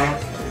look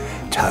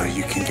at how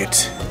you can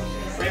get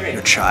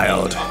your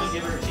child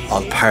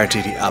all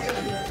piratey up.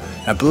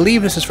 I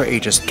believe this is for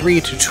ages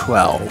 3 to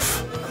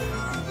 12.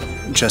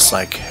 Just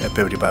like at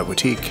Bibbidi Bobbidi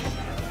Boutique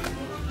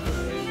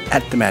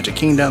at the Magic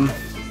Kingdom,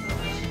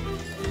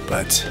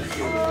 but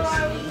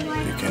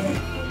you can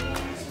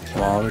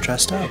all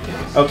dressed up.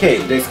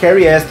 Okay, the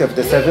scariest of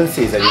the 7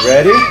 seas. Are you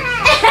ready?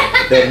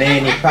 The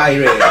nanny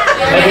pirate.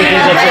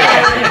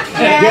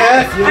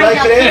 Yes, you like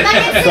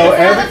it? So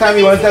every time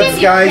you want that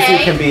disguise, you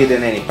can be the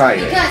nanny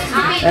pirate.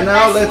 And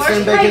now let's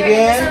swim back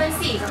again.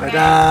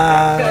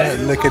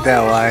 Ta-da! Look at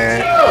that,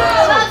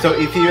 Wyatt. So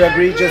if you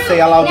agree, just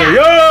say aloud the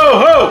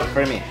yo-ho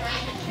for me.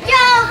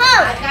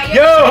 Yo-ho!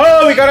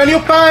 Yo-ho! We got a new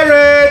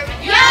pirate!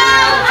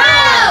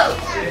 Yo-ho!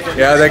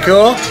 Yeah, is that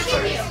cool?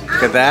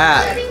 Look at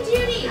that.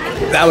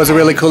 That was a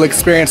really cool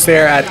experience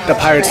there at the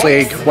Pirates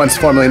League, once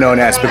formerly known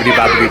as Bibbidi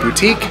Bobbidi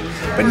Boutique.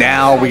 But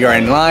now we are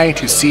in line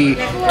to see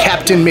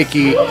Captain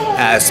Mickey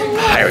as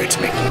Pirate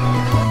Mickey.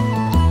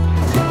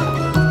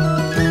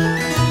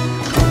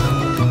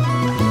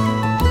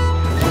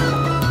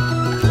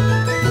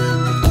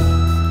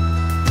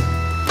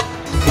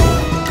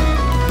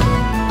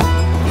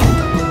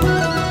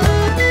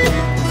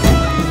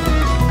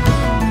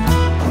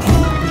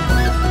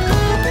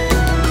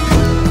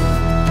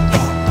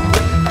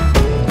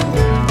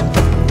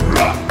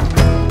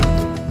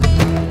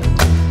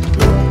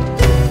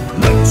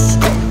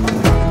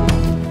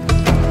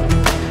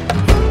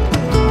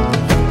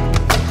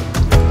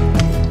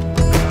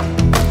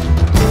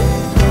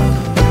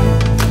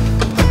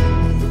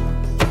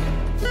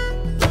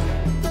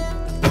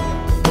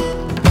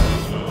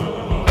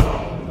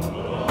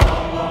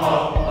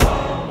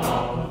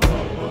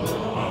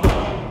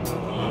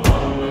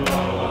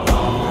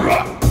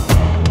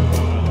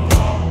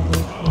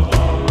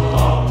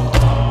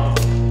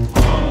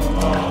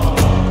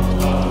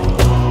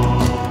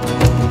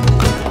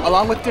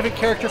 along with different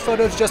character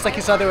photos, just like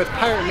you saw there with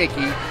Pirate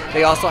Mickey,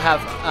 they also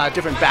have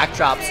different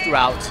backdrops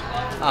throughout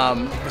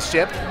the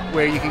ship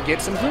where you can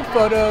get some group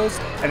photos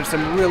and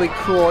some really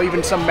cool,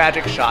 even some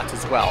magic shots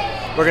as well.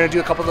 We're going to do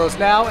a couple of those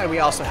now, and we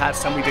also have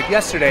some we did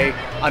yesterday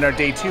on our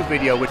day 2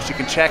 video, which you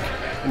can check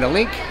in the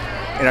link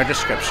in our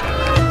description.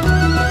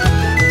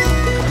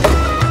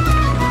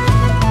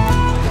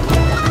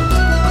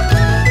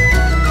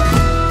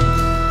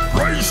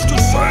 Race to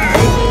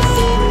sail!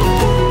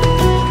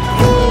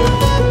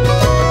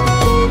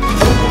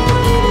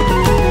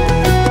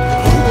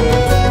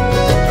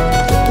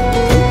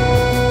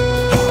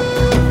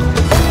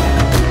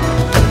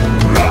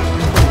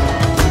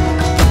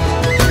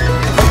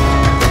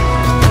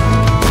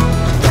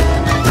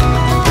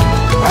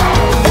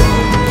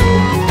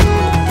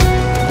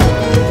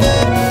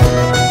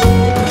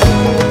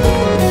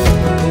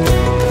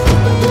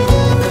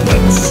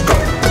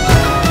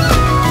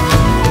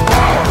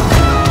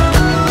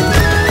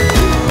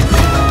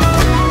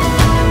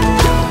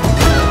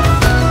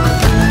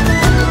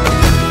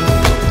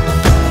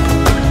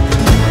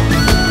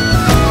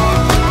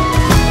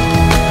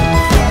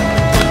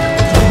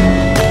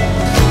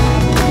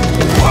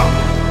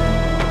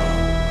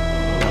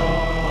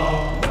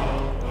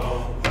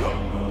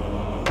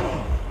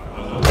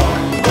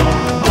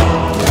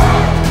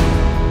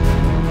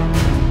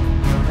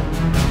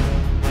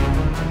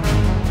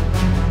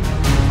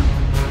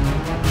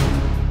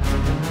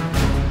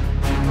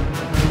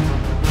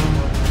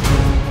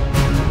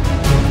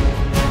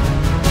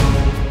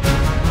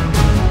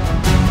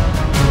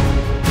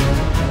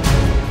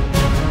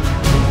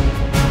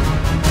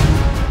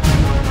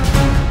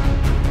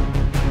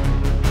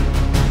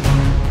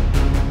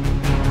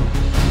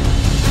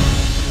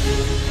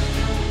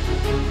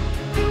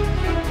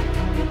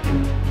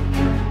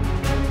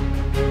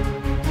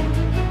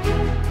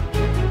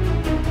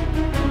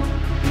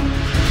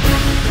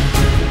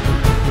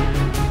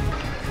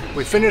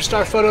 We finished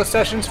our photo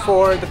sessions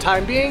for the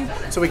time being,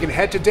 so we can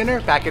head to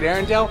dinner back at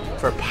Arendelle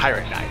for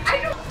Pirate Night.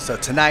 So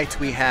tonight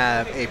we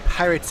have a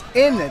Pirates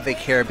in the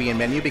Caribbean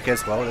menu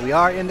because, well, we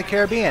are in the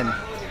Caribbean.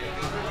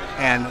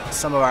 And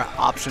some of our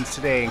options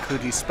today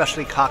include these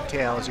specialty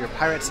cocktails, your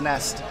Pirate's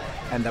Nest,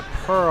 and the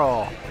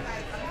Pearl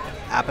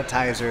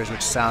appetizers,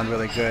 which sound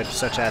really good,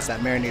 such as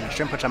that marinated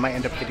shrimp, which I might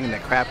end up getting, the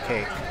crab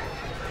cake,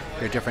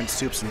 your different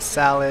soups and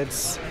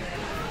salads.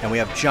 And we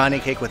have Johnny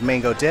cake with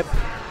mango dip,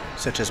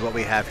 such as what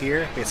we have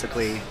here,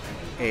 basically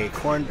a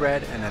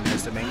cornbread and then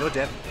there's the mango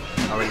dip,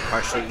 already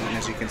partially eaten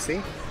as you can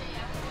see.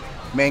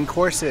 Main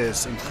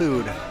courses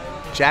include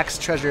Jack's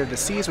Treasure of the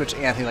Seas, which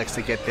Anthony likes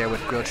to get there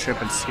with grilled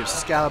shrimp and seared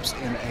scallops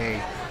in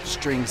a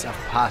strings of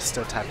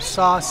pasta type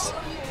sauce.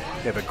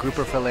 We have a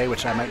grouper fillet,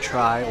 which I might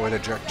try, or the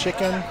jerk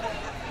chicken,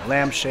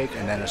 lamb shake,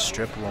 and then a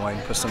strip loin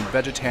with some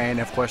vegetarian,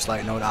 of course,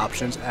 light note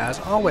options as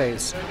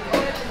always.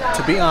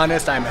 To be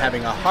honest, I'm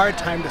having a hard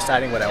time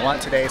deciding what I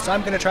want today, so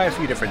I'm going to try a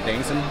few different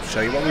things and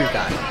show you what we've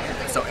got.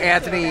 So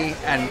Anthony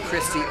and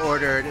Christy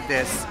ordered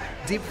this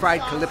deep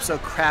fried Calypso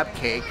crab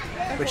cake,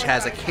 which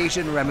has a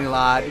Cajun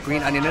remoulade,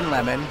 green onion and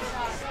lemon.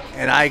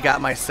 And I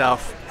got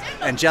myself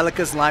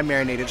Angelica's lime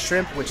marinated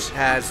shrimp, which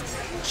has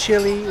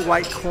chili,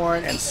 white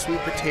corn, and sweet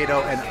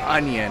potato and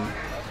onion.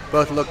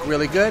 Both look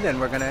really good,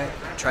 and we're gonna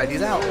try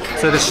these out.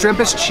 So the shrimp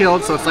is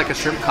chilled, so it's like a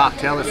shrimp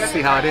cocktail. Let's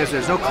see how it is.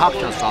 There's no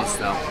cocktail sauce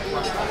though.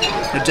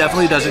 It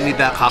definitely doesn't need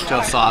that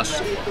cocktail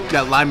sauce.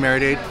 That lime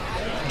marinade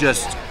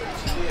just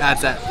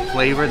adds that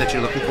flavor that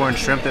you're looking for in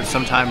shrimp that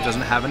sometimes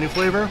doesn't have any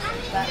flavor.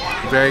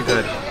 Very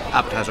good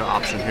appetizer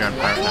option here on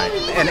Pirate Night.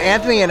 And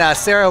Anthony and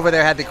Sarah over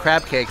there had the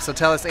crab cake, so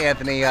tell us,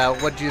 Anthony,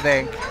 what do you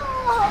think?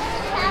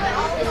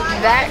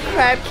 That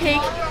crab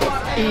cake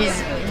is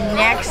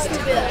next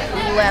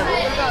level.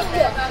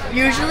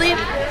 Usually,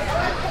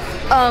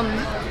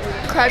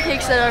 crab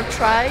cakes that I've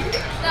tried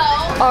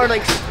are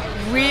like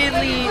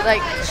really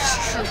like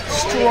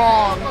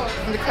strong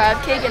in the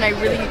crab cake, and I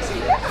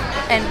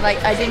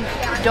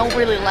don't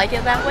really like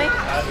it that way.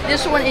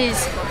 This one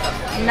is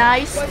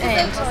nice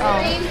and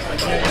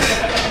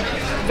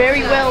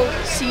very well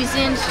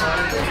seasoned,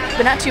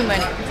 but not too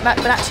much.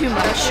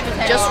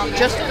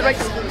 Just the right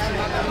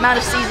amount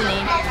of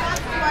seasoning.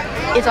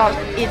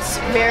 It's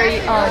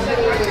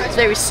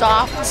very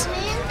soft.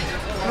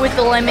 With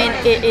the lemon,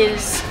 it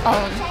is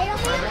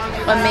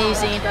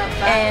amazing,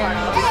 and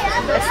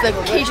that's the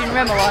Cajun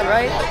remoulade,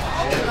 right?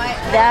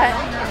 That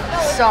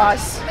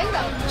sauce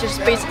just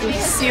basically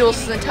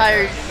seals the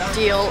entire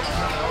deal.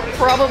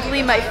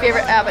 Probably my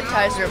favorite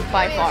appetizer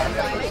by far.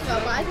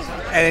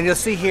 And then you'll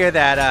see here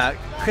that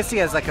Christy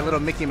has like a little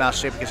Mickey Mouse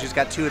shape because she's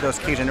got 2 of those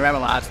Cajun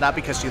remoulades, not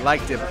because she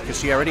liked it, but because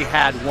she already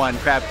had 1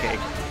 crab cake.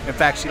 In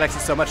fact, she likes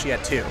it so much she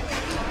had 2.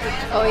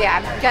 Oh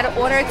yeah, you gotta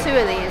order 2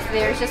 of these.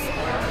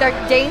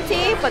 They're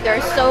dainty, but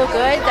they're so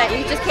good that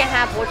you just can't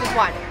have just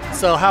one.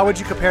 So how would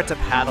you compare it to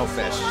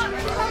paddlefish?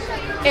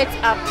 It's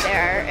up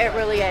there, it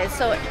really is.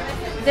 So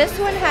this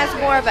one has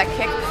more of a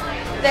kick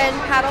than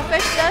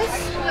paddlefish does.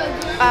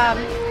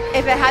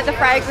 If it had the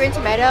fried green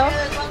tomato,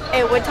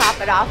 it would top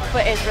it off,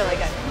 but it's really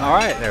good. All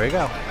right, there we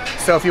go.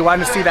 So if you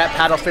want to see that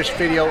paddlefish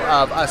video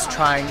of us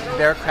trying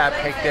their crab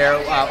cake there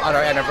on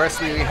our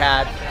anniversary we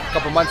had a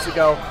couple months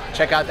ago,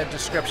 check out the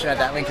description at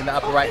that link in the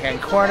upper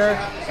right-hand corner,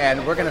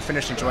 and we're gonna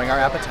finish enjoying our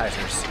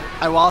appetizers.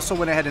 I also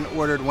went ahead and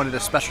ordered one of the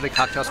specialty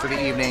cocktails for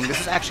the evening. This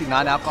is actually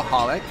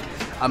non-alcoholic.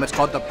 It's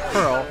called the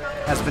Pearl.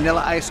 It has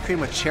vanilla ice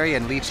cream with cherry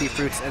and lychee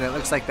fruits, and it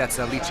looks like that's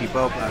a lychee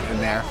boba in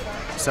there.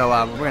 So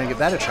we're gonna give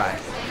that a try.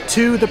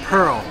 To the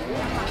Pearl.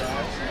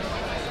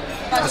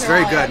 It's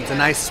very good. It's a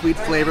nice sweet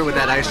flavor with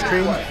that ice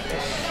cream.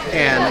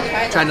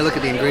 And trying to look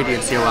at the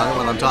ingredients here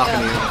while I'm talking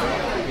to you.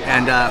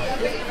 And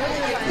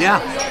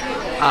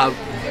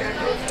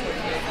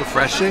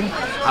refreshing.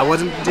 I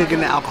wasn't digging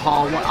the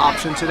alcohol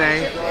option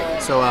today,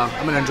 so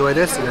I'm gonna enjoy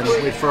this and then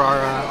wait for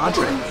our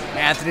entree.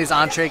 Anthony's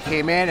entree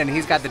came in, and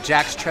he's got the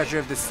Jack's Treasure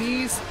of the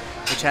Seas,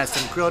 which has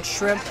some grilled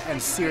shrimp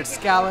and seared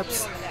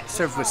scallops,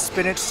 served with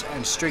spinach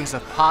and strings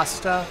of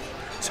pasta,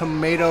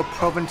 tomato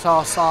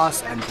Provençal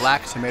sauce, and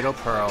black tomato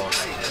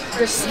pearls.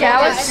 The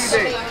scallops,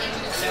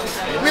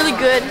 really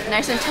good,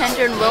 nice and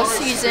tender and well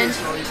seasoned.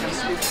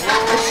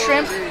 The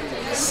shrimp,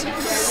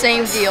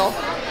 same deal.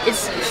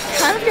 It's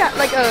kind of got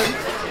like a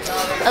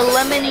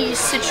lemony,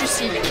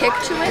 citrusy kick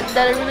to it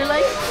that I really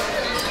like.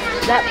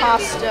 That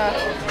pasta,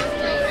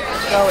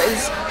 though,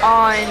 is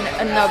on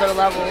another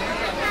level.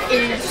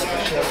 It is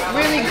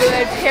really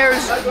good,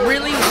 pairs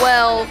really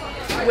well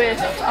with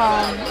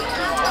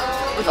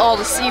all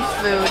the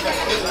seafood,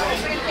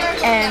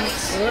 and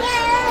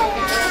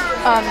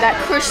that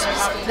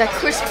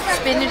crisp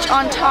spinach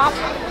on top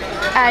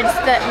adds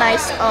that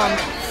nice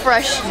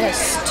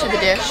freshness to the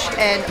dish,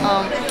 and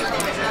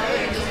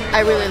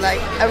I really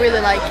like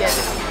it.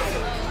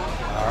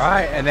 All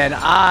right, and then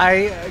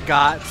I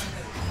got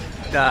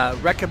the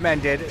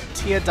recommended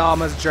Tia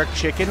Dalma's jerk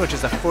chicken, which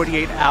is a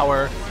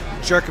 48-hour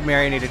jerk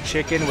marinated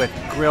chicken with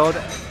grilled,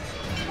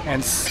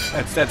 and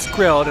that's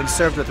grilled and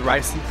served with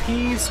rice and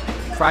peas,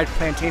 fried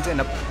plantains,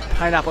 and a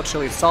pineapple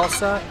chili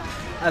salsa,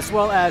 as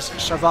well as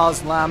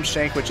Cheval's lamb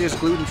shank, which is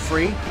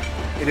gluten-free.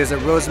 It is a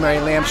rosemary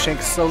lamb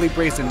shank slowly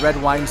braised in red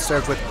wine,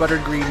 served with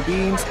buttered green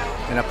beans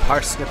and a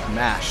parsnip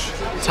mash.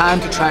 Time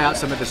to try out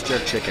some of this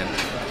jerk chicken.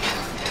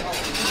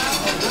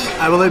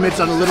 I will admit it's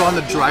a little on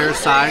the drier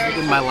side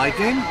in my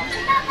liking,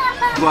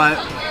 but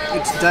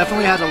it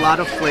definitely has a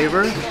lot of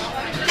flavor,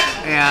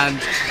 and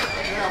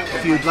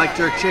if you'd like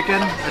jerk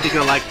chicken, I think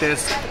you'll like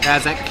this. It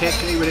has that kick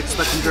that you would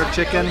expect from jerk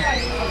chicken.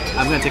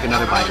 I'm gonna take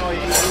another bite.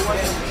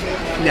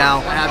 Now,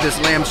 I have this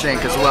lamb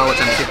shank as well,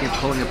 which I'm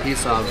pulling a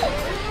piece of,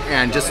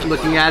 and just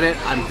looking at it,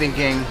 I'm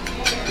thinking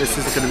this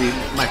is gonna be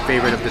my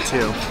favorite of the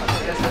two.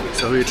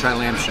 So we're gonna try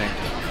lamb shank.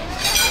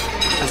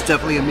 It's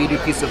definitely a meaty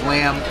piece of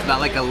lamb. It's not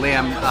like a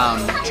lamb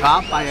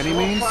chop by any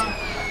means,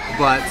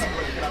 but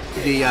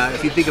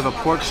if you think of a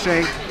pork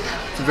shank,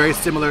 it's a very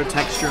similar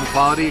texture and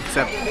quality,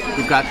 except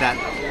you've got that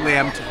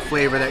lamb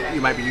flavor that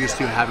you might be used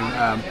to having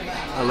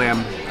a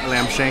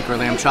lamb shank or a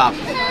lamb chop.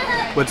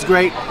 What's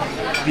great,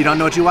 if you don't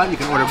know what you want, you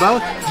can order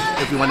both.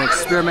 If you want to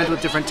experiment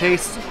with different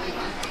tastes,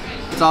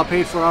 it's all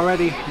paid for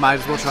already. Might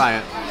as well try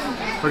it.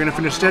 We're gonna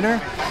finish dinner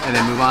and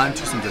then move on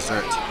to some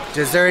dessert.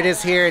 Dessert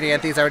is here, and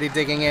Anthony's already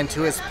digging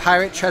into his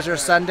Pirate Treasure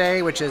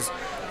Sundae, which is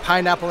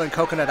pineapple and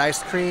coconut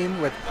ice cream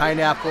with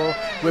pineapple,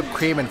 whipped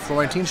cream, and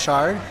Florentine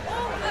chard.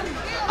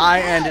 I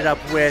ended up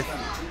with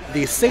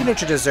the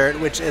signature dessert,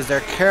 which is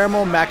their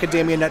caramel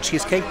macadamia nut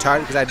cheesecake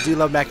tart, because I do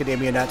love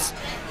macadamia nuts.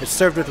 It's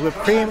served with whipped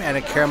cream and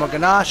a caramel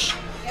ganache.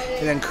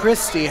 And then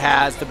Christy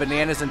has the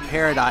Bananas in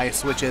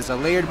Paradise, which is a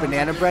layered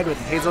banana bread with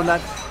hazelnut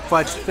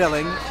fudge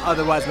filling,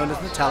 otherwise known as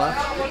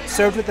Nutella,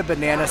 served with a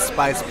banana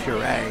spice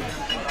puree.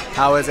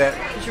 How is it?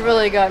 It's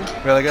really good.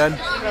 Really good?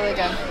 Really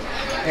good.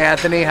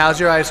 Anthony, how's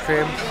your ice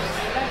cream?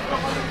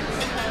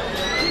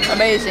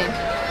 Amazing.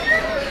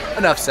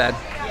 Enough said.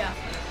 Yeah.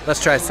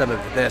 Let's try some of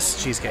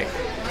this cheesecake.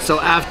 So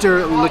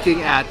after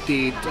looking at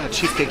the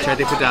cheesecake tray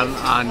they put down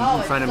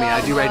in front of me, I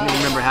do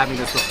remember having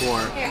this before,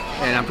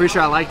 and I'm pretty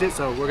sure I liked it,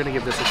 so we're gonna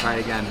give this a try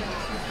again.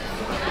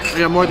 I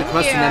got more of the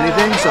crust than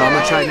anything, so I'm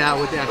gonna try now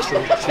with the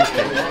actual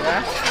cheesecake.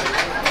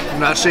 I'm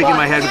not shaking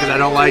my head because I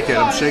don't like it.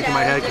 I'm shaking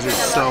my head because it's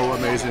so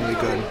amazingly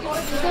good.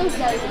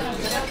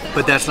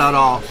 But that's not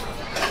all.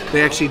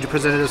 They actually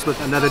presented us with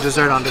another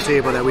dessert on the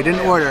table that we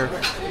didn't order,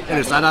 and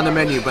it's not on the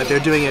menu, but they're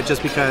doing it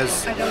just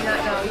because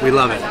we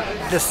love it.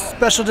 The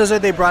special dessert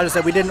they brought us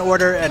that we didn't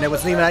order, and it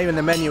wasn't even on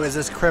the menu, is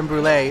this creme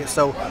brulee.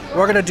 So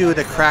we're gonna do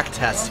the crack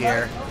test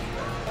here.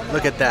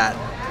 Look at that.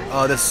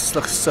 Oh, this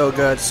looks so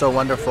good, so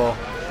wonderful.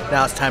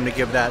 Now it's time to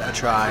give that a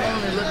try.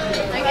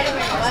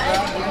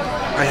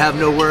 I have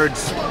no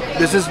words.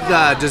 This is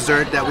the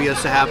dessert that we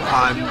used to have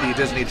on the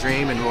Disney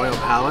Dream in Royal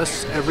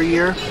Palace every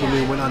year when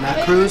we went on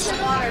that cruise.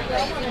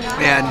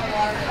 And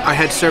our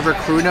head server,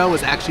 Bruno,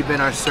 has actually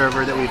been our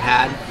server that we've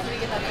had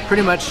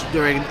pretty much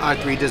during our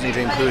 3 Disney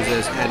Dream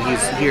cruises, and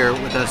he's here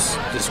with us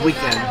this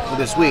week. And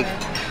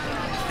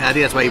I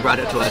think that's why he brought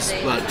it to us.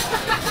 But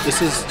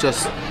this is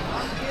just,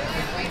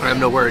 I have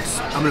no words.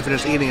 I'm gonna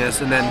finish eating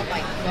this, and then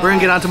we're gonna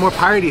get on to more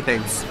piratey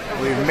things.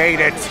 We've made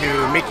it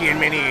to Mickey and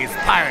Minnie's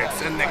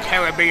Pirates in the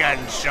Caribbean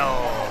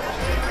show.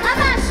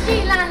 Avast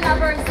ye land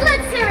lovers,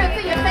 let's hear it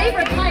for your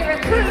favorite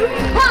pirate crew,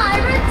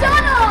 Pirate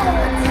Donald!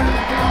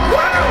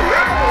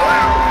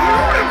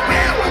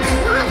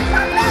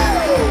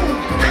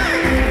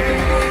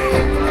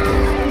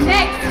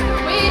 Next,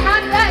 we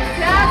have that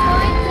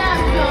dazzling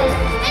damsel.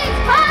 It's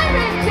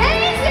Pirate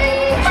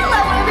Daisy!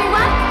 Hello,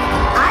 everyone!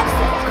 I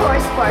said, of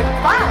course, for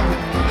fun.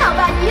 How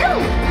about you?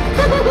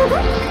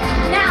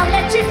 Now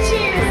let your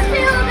cheers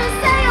fill the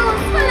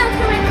sails. Well, look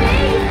who it be.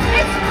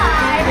 It's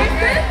Pirate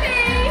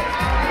Goofy!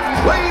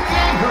 Wave the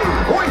anchor,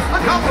 hoist the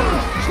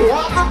covers,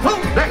 swab the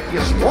poop deck,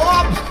 you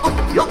swabs. Oh,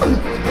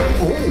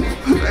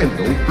 and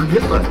don't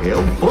forget to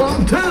have fun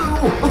too.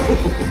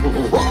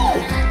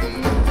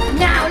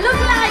 Now look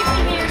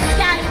lively here,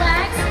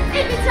 scallywags.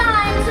 It be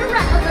time to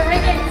rattle the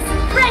riggins.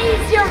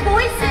 Raise your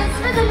voices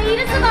for the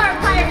leaders of our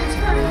pirates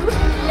crew.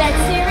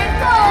 Let's hear it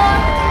for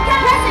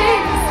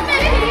Captain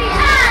Minnie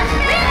and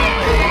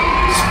Minnie!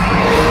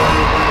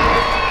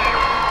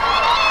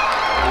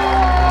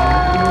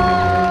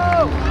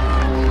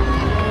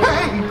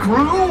 Hey,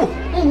 crew,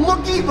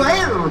 looky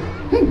there.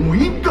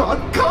 We've got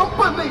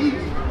company.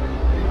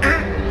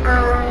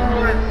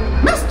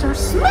 Mr.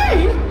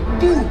 Slade?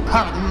 Do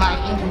pardon my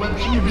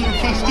interruption of your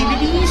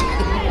festivities,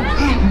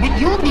 but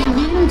you'll be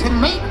needing to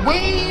make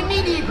way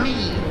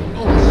immediately.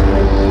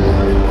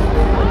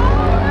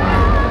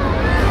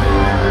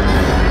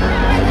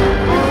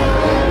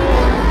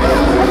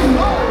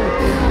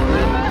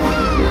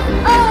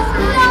 Oh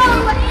no,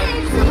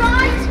 it's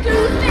right,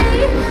 Goofy!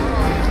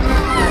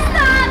 Is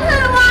that who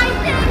I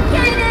think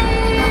it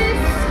is?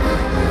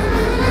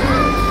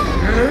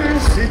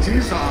 Yes, it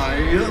is I,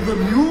 the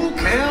new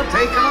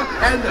caretaker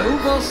and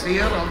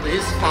overseer of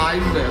this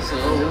fine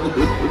vessel.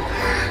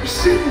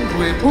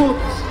 Simply put,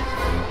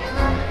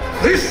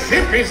 this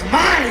ship is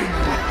mine!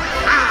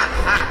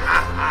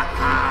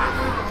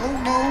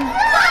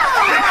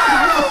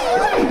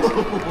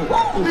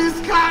 This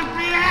can't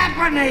be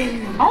happening!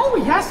 Oh,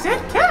 yes,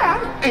 it can.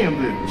 And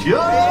it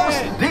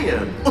just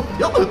did!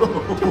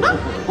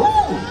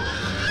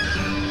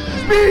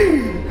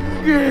 Speed!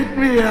 Get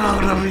me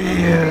out of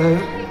here!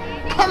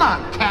 Come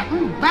on,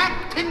 Captain,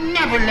 back to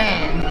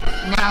Neverland.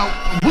 Now,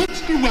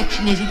 which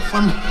direction is it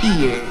from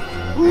here?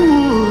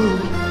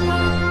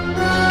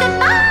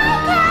 Goodbye,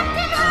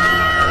 Captain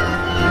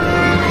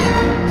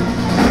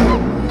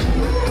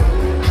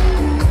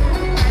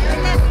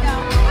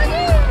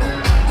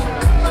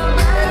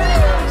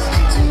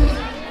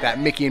That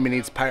Mickey and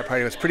Minnie's pirate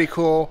party was pretty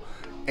cool,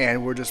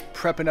 and we're just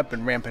prepping up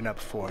and ramping up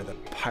for the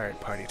pirate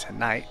party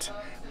tonight.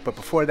 But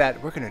before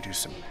that, we're gonna do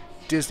some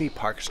Disney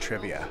Parks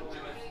trivia.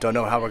 Don't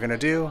know how we're gonna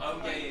do,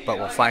 but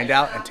we'll find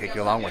out and take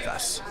you along with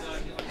us.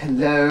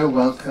 Hello,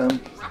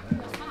 welcome.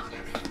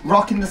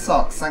 Rockin the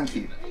socks, thank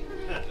you.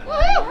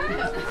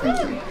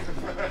 Thank you.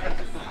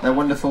 They're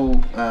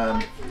wonderful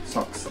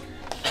socks.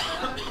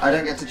 I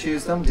don't get to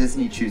choose them,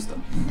 Disney choose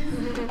them.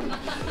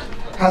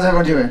 How's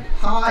everyone doing?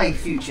 Hi,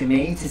 future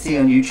me, to see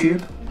on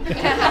YouTube.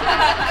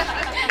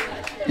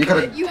 You've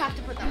got a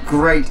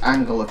great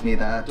angle of me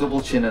there,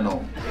 double chin and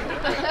all.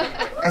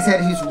 I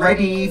said, who's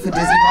ready for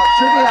Disney Park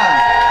trivia?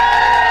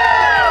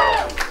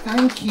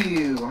 Thank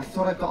you. I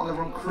thought I got on the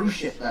wrong cruise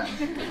ship then.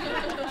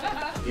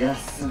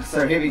 Yes,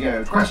 so here we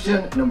go.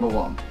 Question number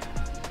 1.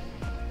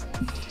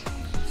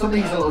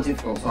 Something's a little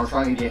difficult, so I'll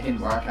try and give you a hint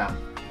where I can.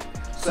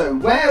 So,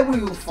 where will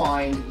you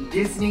find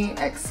Disney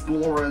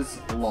Explorers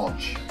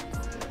Lodge?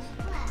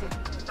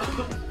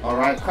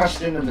 Alright,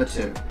 question number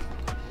 2.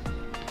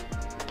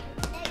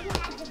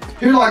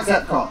 Who likes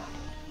Epcot?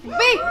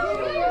 Me!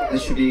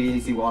 This should be an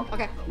easy one.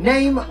 Okay.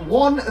 Name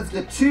one of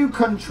the 2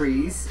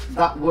 countries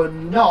that were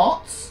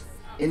not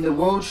in the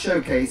World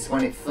Showcase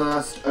when it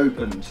first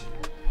opened.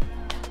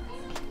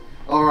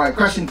 Alright,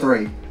 question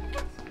 3.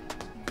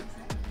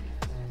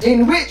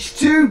 In which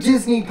 2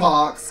 Disney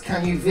parks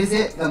can you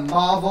visit the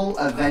Marvel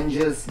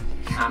Avengers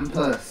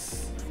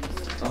campus?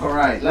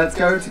 Alright, let's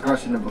go to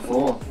question number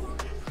 4.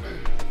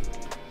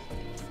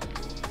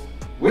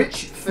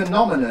 Which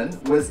phenomenon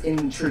was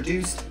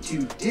introduced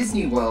to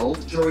Disney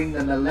World during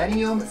the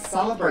Millennium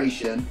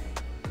Celebration,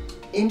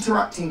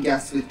 interacting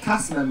guests with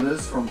cast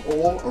members from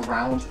all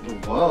around the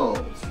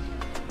world?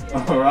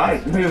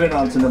 Alright, moving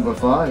on to number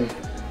 5.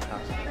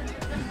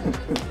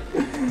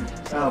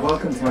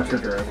 Welcome to my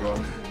trivia,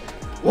 everyone.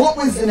 What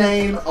was the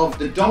name of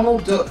the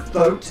Donald Duck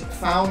boat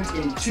found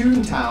in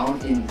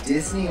Toontown in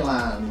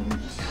Disneyland?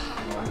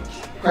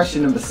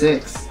 Question number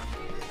 6.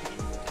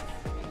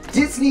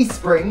 Disney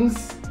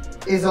Springs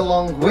is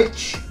along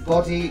which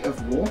body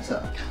of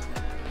water?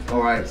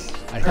 Alright,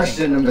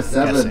 question number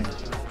 7.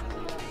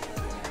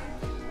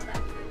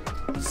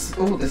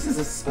 Oh, this is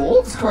a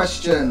sports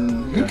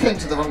question. Who came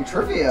to the wrong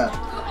trivia?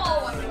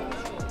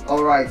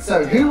 Alright,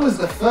 so who was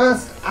the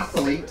first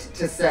athlete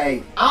to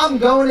say, I'm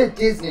going to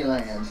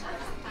Disneyland?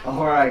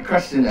 Alright,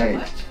 question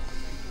 8.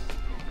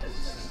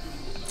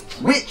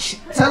 Which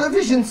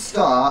television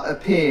star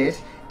appeared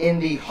in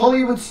the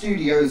Hollywood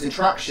Studios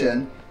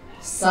attraction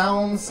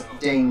Sounds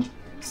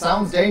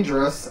sounds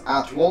dangerous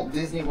at Walt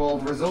Disney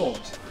World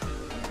Resort?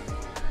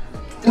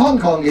 Hong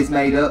Kong is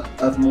made up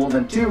of more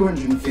than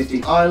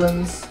 250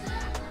 islands.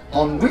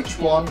 On which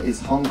one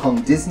is Hong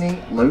Kong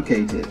Disney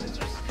located?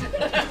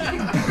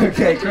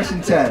 Okay,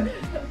 question 10.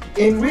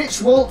 In which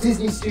Walt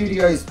Disney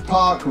Studios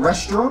Park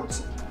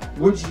restaurant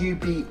would you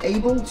be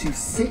able to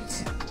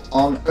sit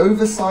on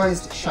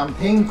oversized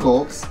champagne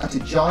corks at a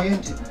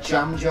giant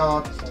jam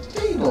jar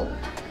table?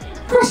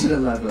 Question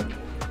 11.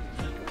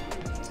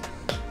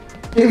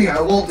 Here we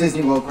go, Walt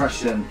Disney World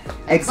question.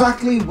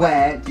 Exactly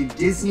where did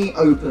Disney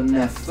open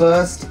their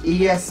first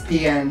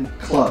ESPN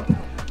club?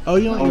 Oh,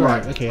 you're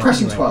right. Okay.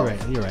 Question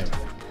 12. You're right.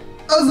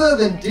 Other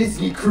than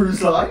Disney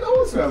Cruise Line,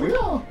 oh, that's where we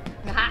are.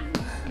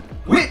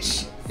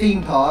 Which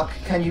theme park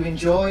can you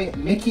enjoy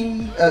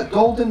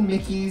Golden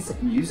Mickey's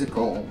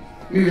musical?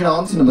 Moving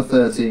on to number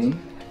 13.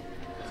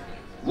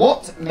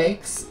 What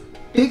makes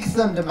Big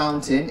Thunder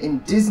Mountain in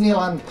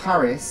Disneyland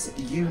Paris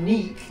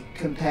unique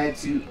compared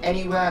to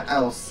anywhere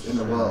else in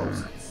the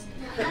world?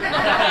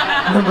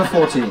 Number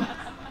 14.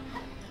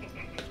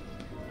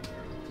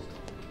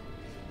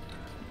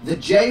 The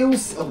jail,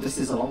 oh this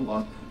is a long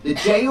one. The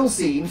jail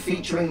scene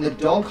featuring the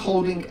dog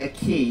holding a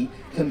key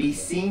can be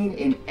seen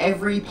in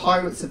every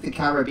Pirates of the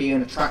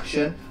Caribbean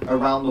attraction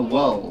around the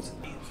world.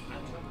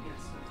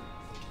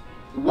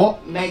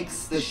 What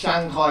makes the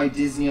Shanghai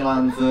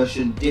Disneyland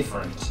version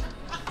different?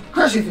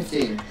 Question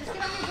 15.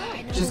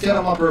 Just get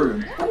on my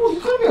broom. Oh, you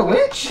could be a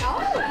witch.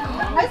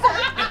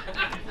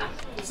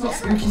 It's not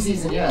spooky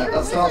season yet.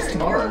 That starts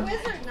tomorrow.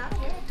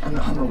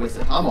 I'm a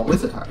wizard. I'm a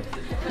wizard, Harry.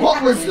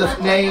 What was the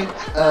name?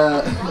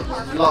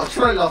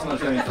 Troy lost my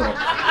train of thought.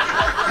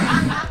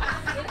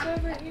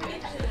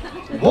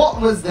 What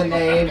was the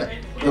name?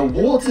 The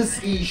water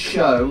ski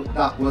show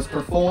that was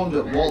performed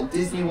at Walt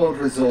Disney World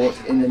Resort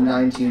in the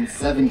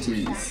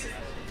 1970s.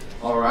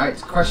 All right.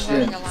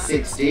 Question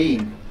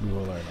 16. We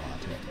will learn a lot.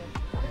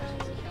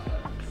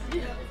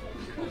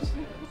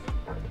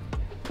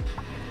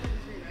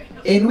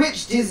 In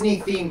which Disney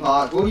theme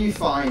park will you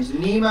find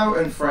Nemo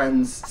and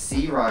Friends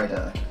Sea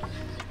Rider?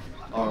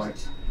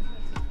 Alright,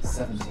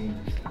 17.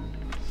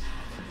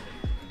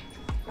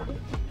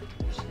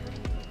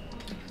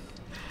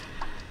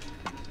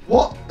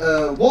 What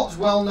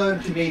well-known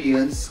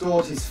comedian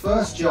scored his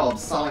first job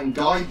selling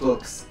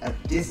guidebooks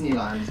at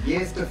Disneyland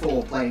years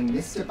before playing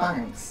Mr.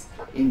 Banks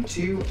in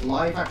 2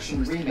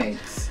 live-action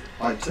remakes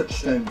by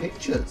Touchstone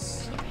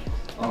Pictures?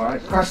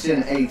 Alright,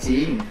 question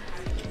 18.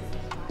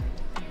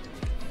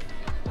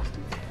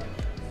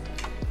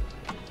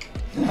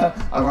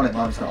 Ironic,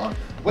 mine's not on.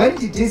 When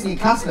did Disney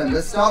cast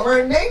members start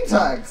wearing name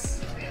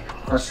tags?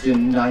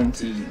 Question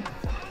 19.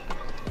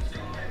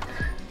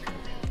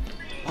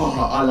 Oh,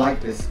 I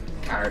like this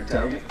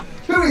character.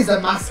 Who is the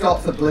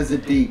mascot for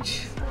Blizzard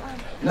Beach?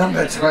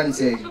 Number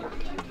 20.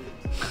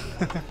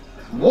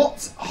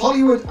 What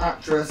Hollywood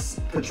actress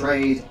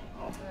portrayed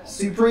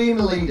Supreme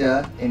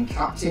Leader in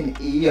Captain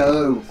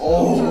EO?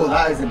 Oh,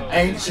 that is an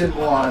ancient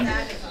one.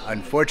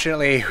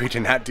 Unfortunately, we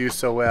did not do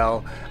so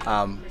well.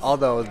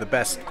 Although the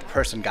best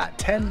person got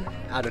 10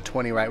 out of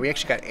 20 right, we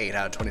actually got 8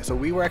 out of 20. So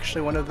we were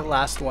actually one of the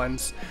last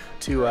ones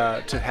to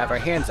have our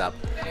hands up.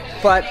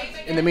 But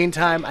in the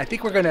meantime, I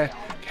think we're gonna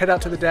head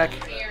out to the deck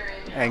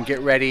and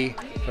get ready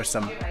for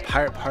some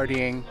pirate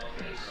partying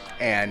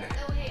and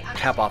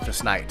cap off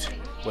this night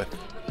with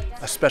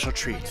a special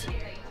treat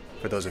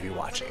for those of you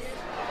watching.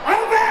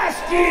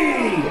 Avast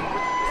ye!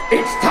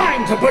 It's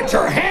time to put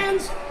your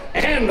hands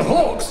and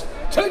hooks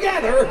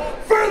together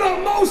for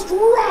the most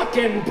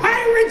rockin'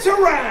 pirates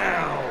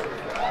around!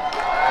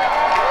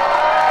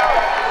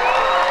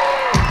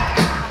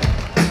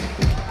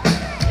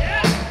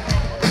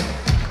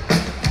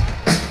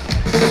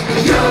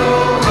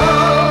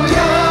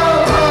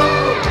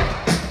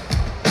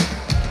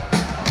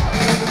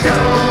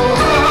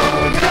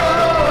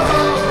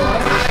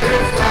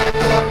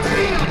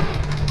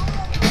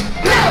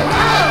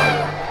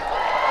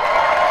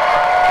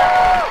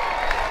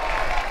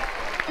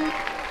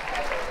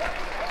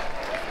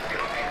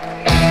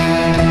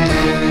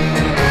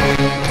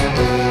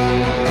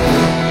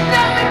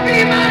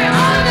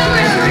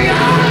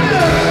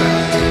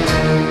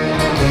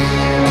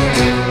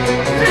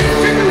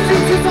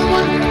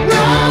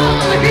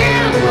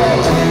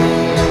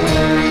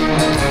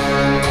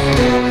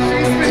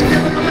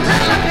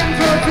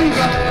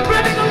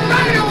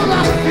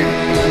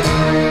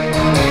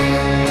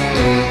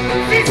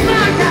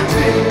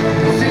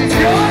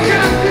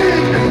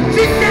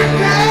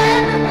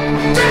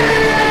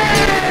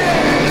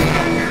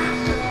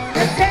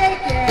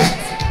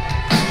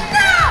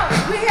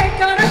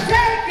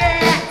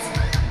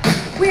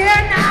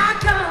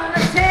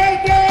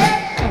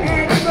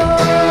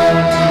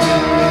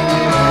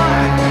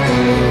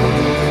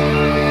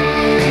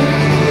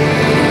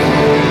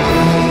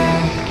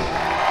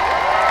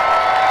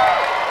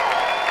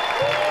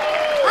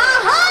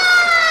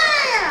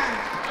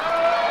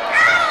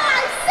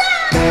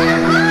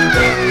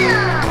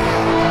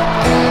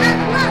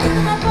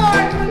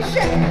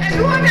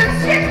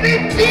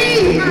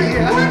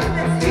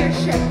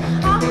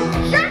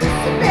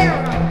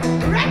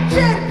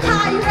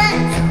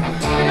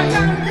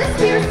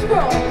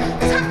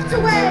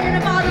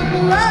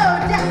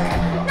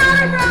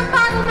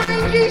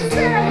 energy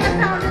spirit I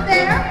found it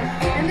there.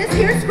 And this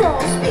here scroll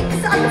speaks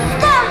of the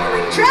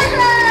sparkling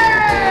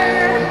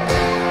treasure.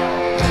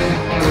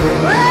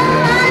 Well,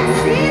 I've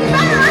seen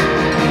better.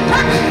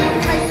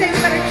 I say we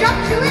better jump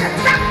to it and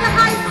crack the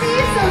high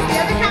seas so the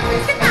other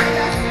captains can find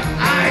us.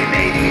 Aye,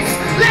 mateys,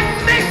 let's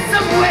make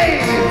some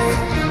waves.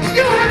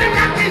 You heard it,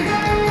 Captain.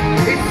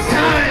 It's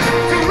time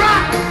to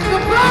rock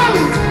the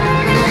boat.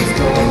 Next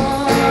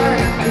door,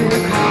 in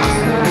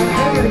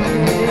Castaway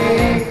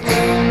Cay.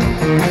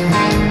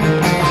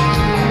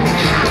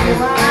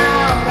 How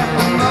out of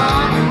the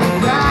mountain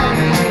right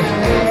but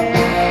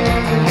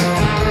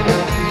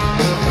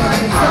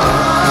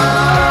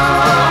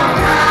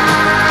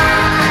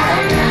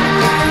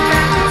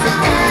it's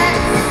alright.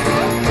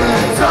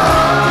 It's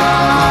alright.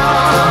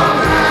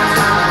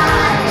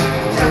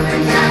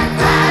 Jumping jack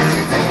flash,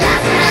 it's a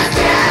gas, gas,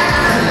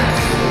 gas.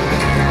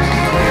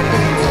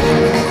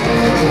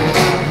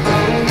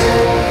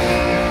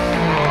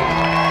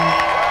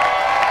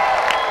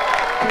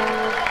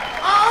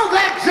 All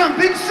that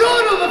jumping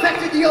should have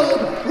affected the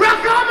old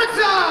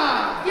rockometer.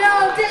 Yo,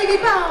 Davy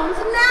Bones,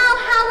 now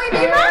how we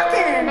be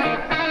rockin'?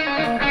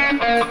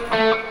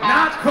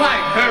 Not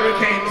quite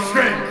hurricane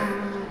strength.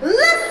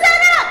 Listen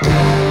up!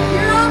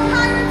 You're all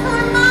pirates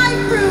on my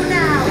crew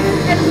now,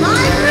 and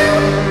my crew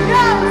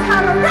knows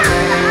how to rock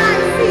the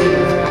high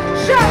seas.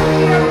 Show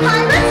me your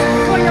pilots,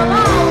 or you'll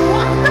all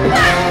walk the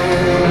plank.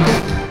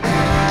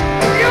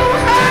 You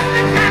heard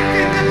the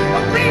captain.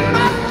 We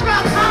must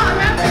rock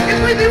harder if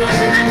we be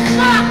watching that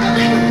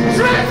snorkeling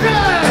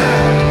treasure.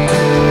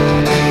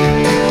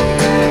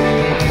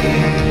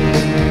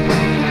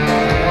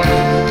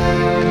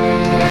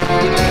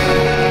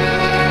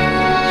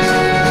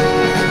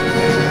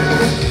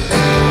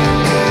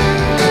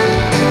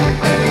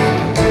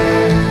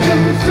 You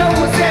show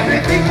us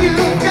everything you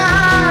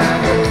got.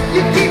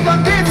 You keep on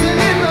dancing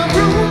in the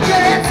room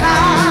gets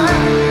hot.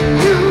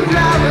 You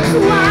drive us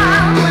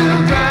wild, we'll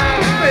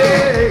drive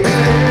crazy.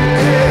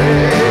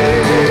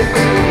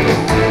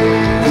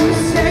 You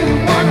say you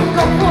wanna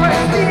go for a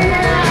spin.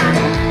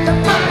 The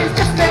party's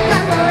just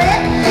because we'll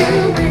let you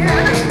in.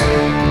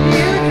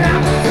 You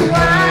drive us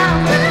wild,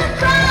 we'll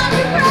drive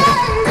you crazy.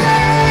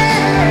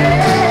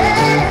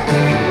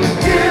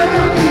 You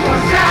keep on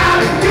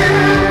shouting, you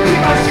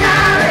keep on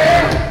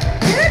shouting.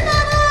 Good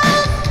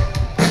bubbles!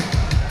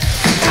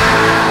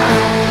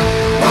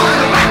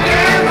 Wanna rock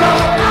and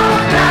roll all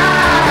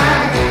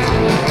night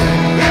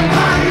and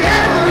party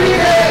every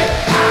day.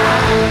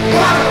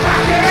 Wanna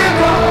rock and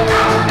roll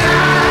all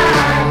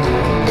night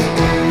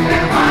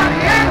and party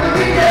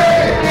every day.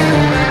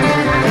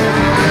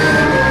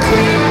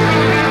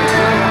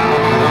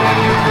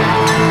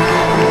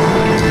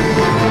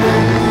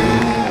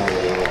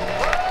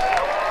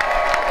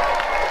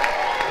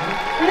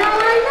 Now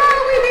I know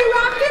we be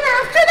rocking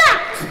after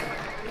that.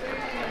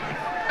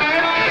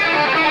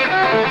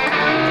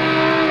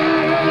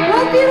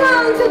 Won't be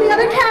long till the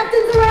other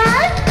captains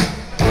arrive.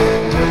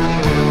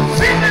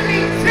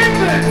 Tiffany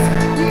Tippers,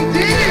 we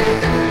did it.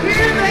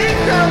 Here they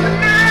come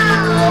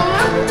now.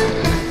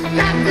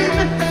 Captain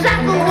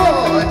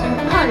Shackleward,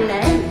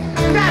 Parlay.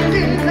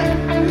 Captain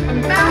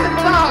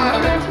Malabar,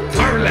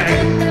 Parlay.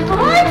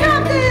 Ahoy,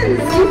 captains!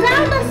 You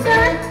found us,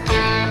 sir.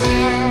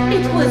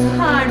 It was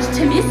hard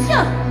to miss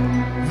you.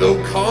 Though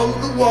calm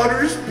the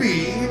waters be,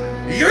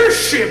 your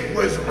ship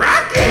was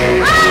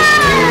rocking.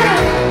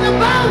 The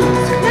boat!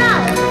 Now,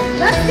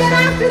 let's get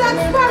after that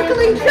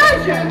sparkling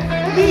treasure.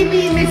 We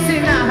be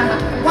missing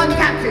one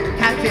captain.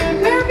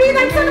 Where be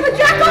that son of a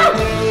jackal?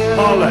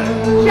 Parlay.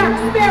 Jack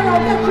Sparrow,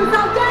 get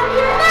yourself down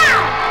here now!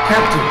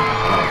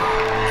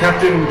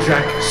 Captain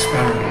Jack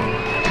Sparrow.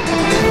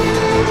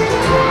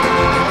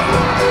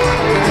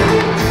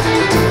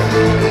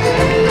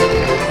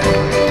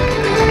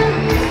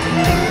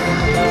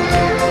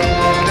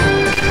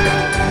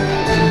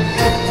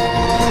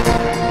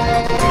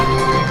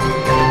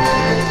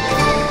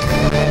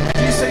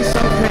 Did you say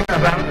something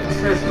about the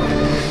treasure?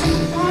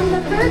 On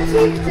the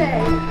 13th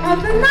day of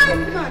the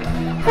 9th month,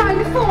 find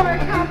 4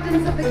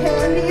 captains of the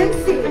Caribbean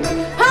Sea.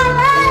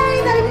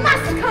 Hooray! They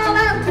must call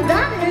out,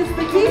 that is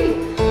the key.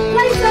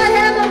 Place the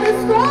hand on the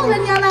scroll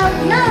and yell out,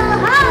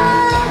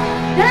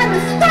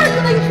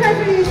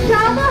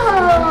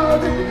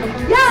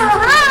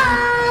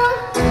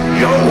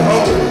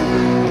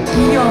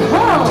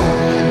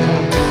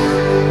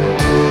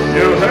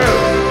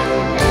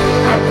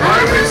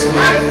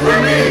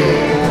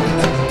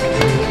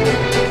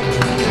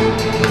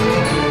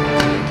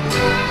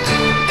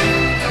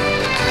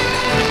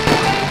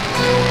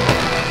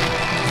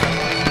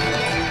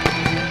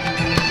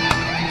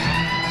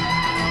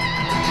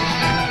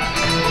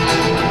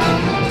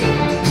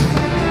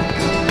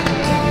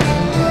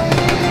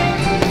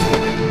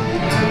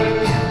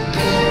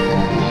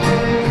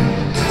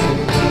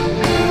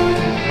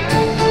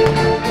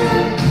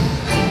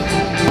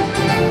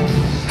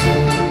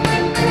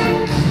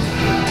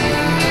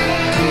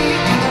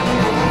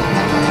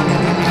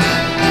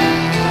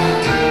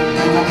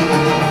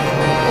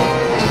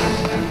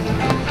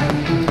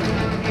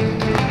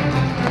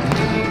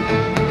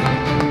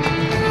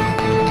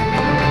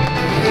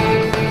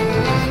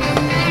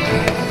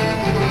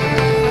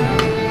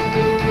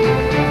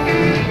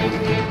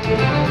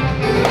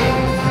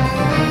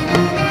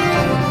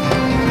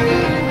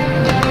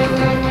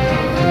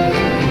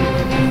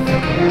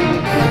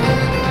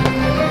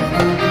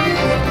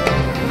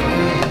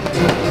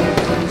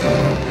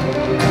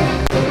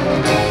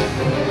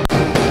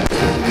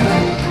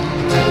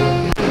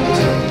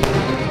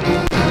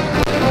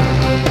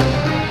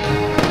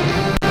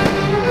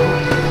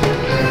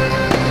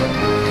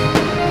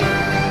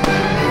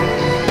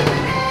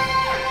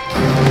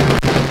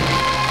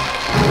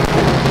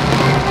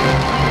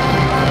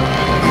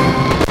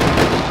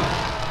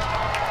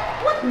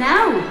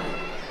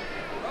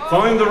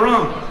 in the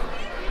rum.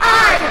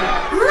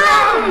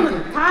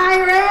 Rum!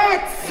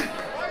 Pirates!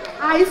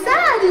 I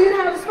said you'd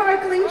have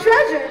sparkling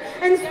treasure,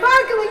 and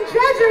sparkling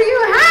treasure you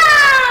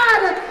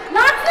had!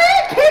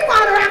 Nazi, keep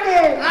on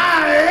rocking!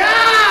 Aye,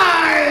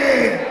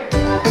 aye!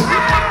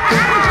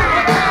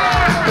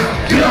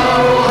 Yo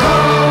ho,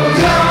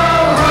 yo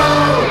ho!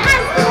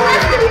 As the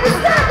rest of you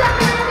stand up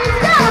and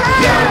go!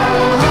 Yo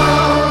ho,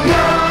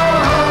 yo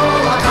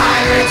ho! A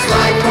pirate's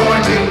like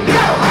quarantine. Yo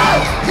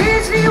ho!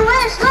 Disney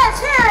wish, let's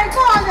hear it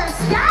for the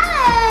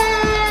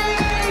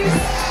Skies!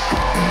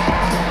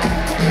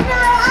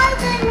 Now I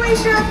think we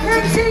should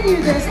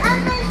continue this and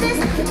make this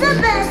the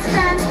best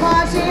dance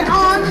party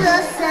on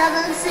the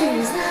 7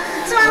 seas.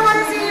 So I want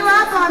to see you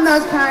up on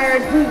those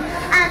pirate feet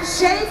and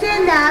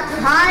shaking that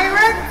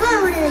pirate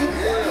booty,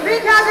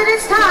 because it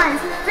is time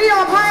for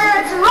your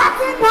pirates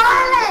rockin'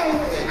 parlay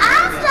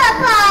after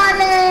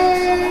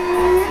party.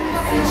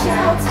 And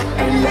shout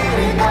and let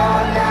it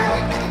all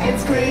out.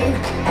 It's scream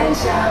and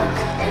shout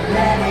and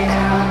let it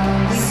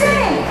out.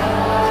 Sing!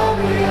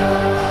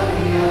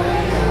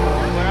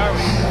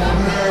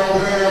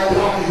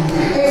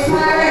 It's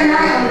pirate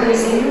night on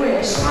Disney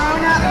Wish.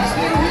 Grown-ups,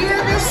 you hear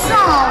this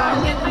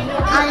song?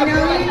 I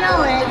know you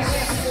know it.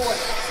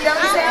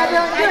 Don't say I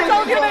don't do it. I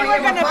told you they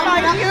were gonna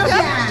find you.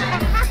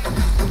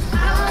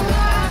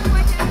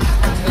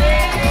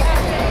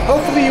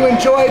 Hopefully you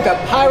enjoyed the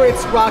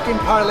Pirates Rockin'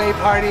 Parlay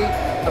Party.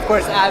 Of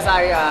course,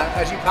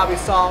 as you probably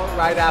saw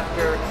right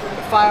after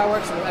the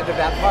fireworks and the end of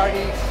that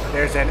party,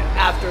 there's an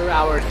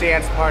after-hours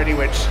dance party,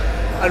 which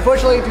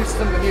unfortunately, due to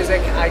some of the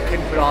music, I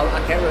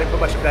can't really put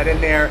much of that in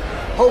there.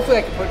 Hopefully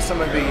I can put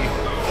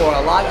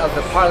a lot of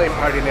the parlay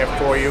party in there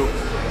for you,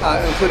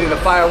 including the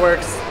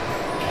fireworks.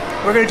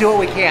 We're gonna do what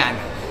we can.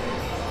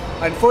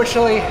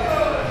 Unfortunately,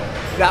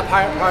 that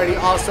pirate party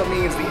also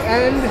means the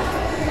end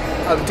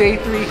of day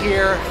 3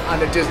 here on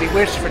the Disney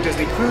Wish for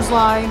Disney Cruise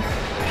Line.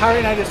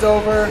 Pirate night is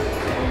over,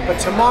 but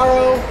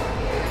tomorrow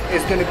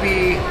is gonna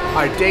be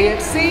our day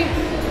at sea.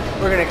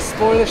 We're gonna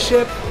explore the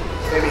ship,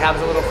 maybe have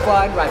a little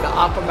fun, ride the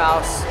Aqua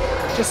Mouse,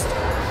 just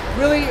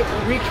really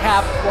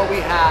recap what we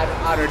had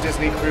on our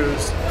Disney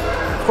cruise.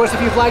 Of course,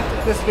 if you've liked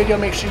this video,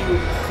 make sure you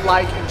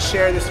like and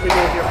share this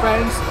video with your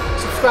friends.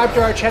 Subscribe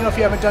to our channel if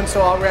you haven't done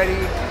so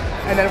already.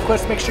 And then of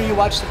course, make sure you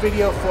watch the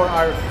video for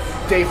our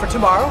day for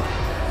tomorrow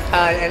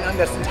and on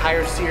this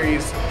entire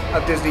series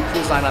of Disney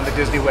Cruise Line on the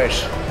Disney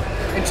Wish.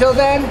 Until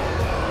then,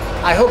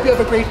 I hope you have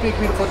a great, big,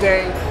 beautiful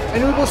day,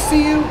 and we will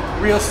see you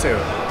real soon.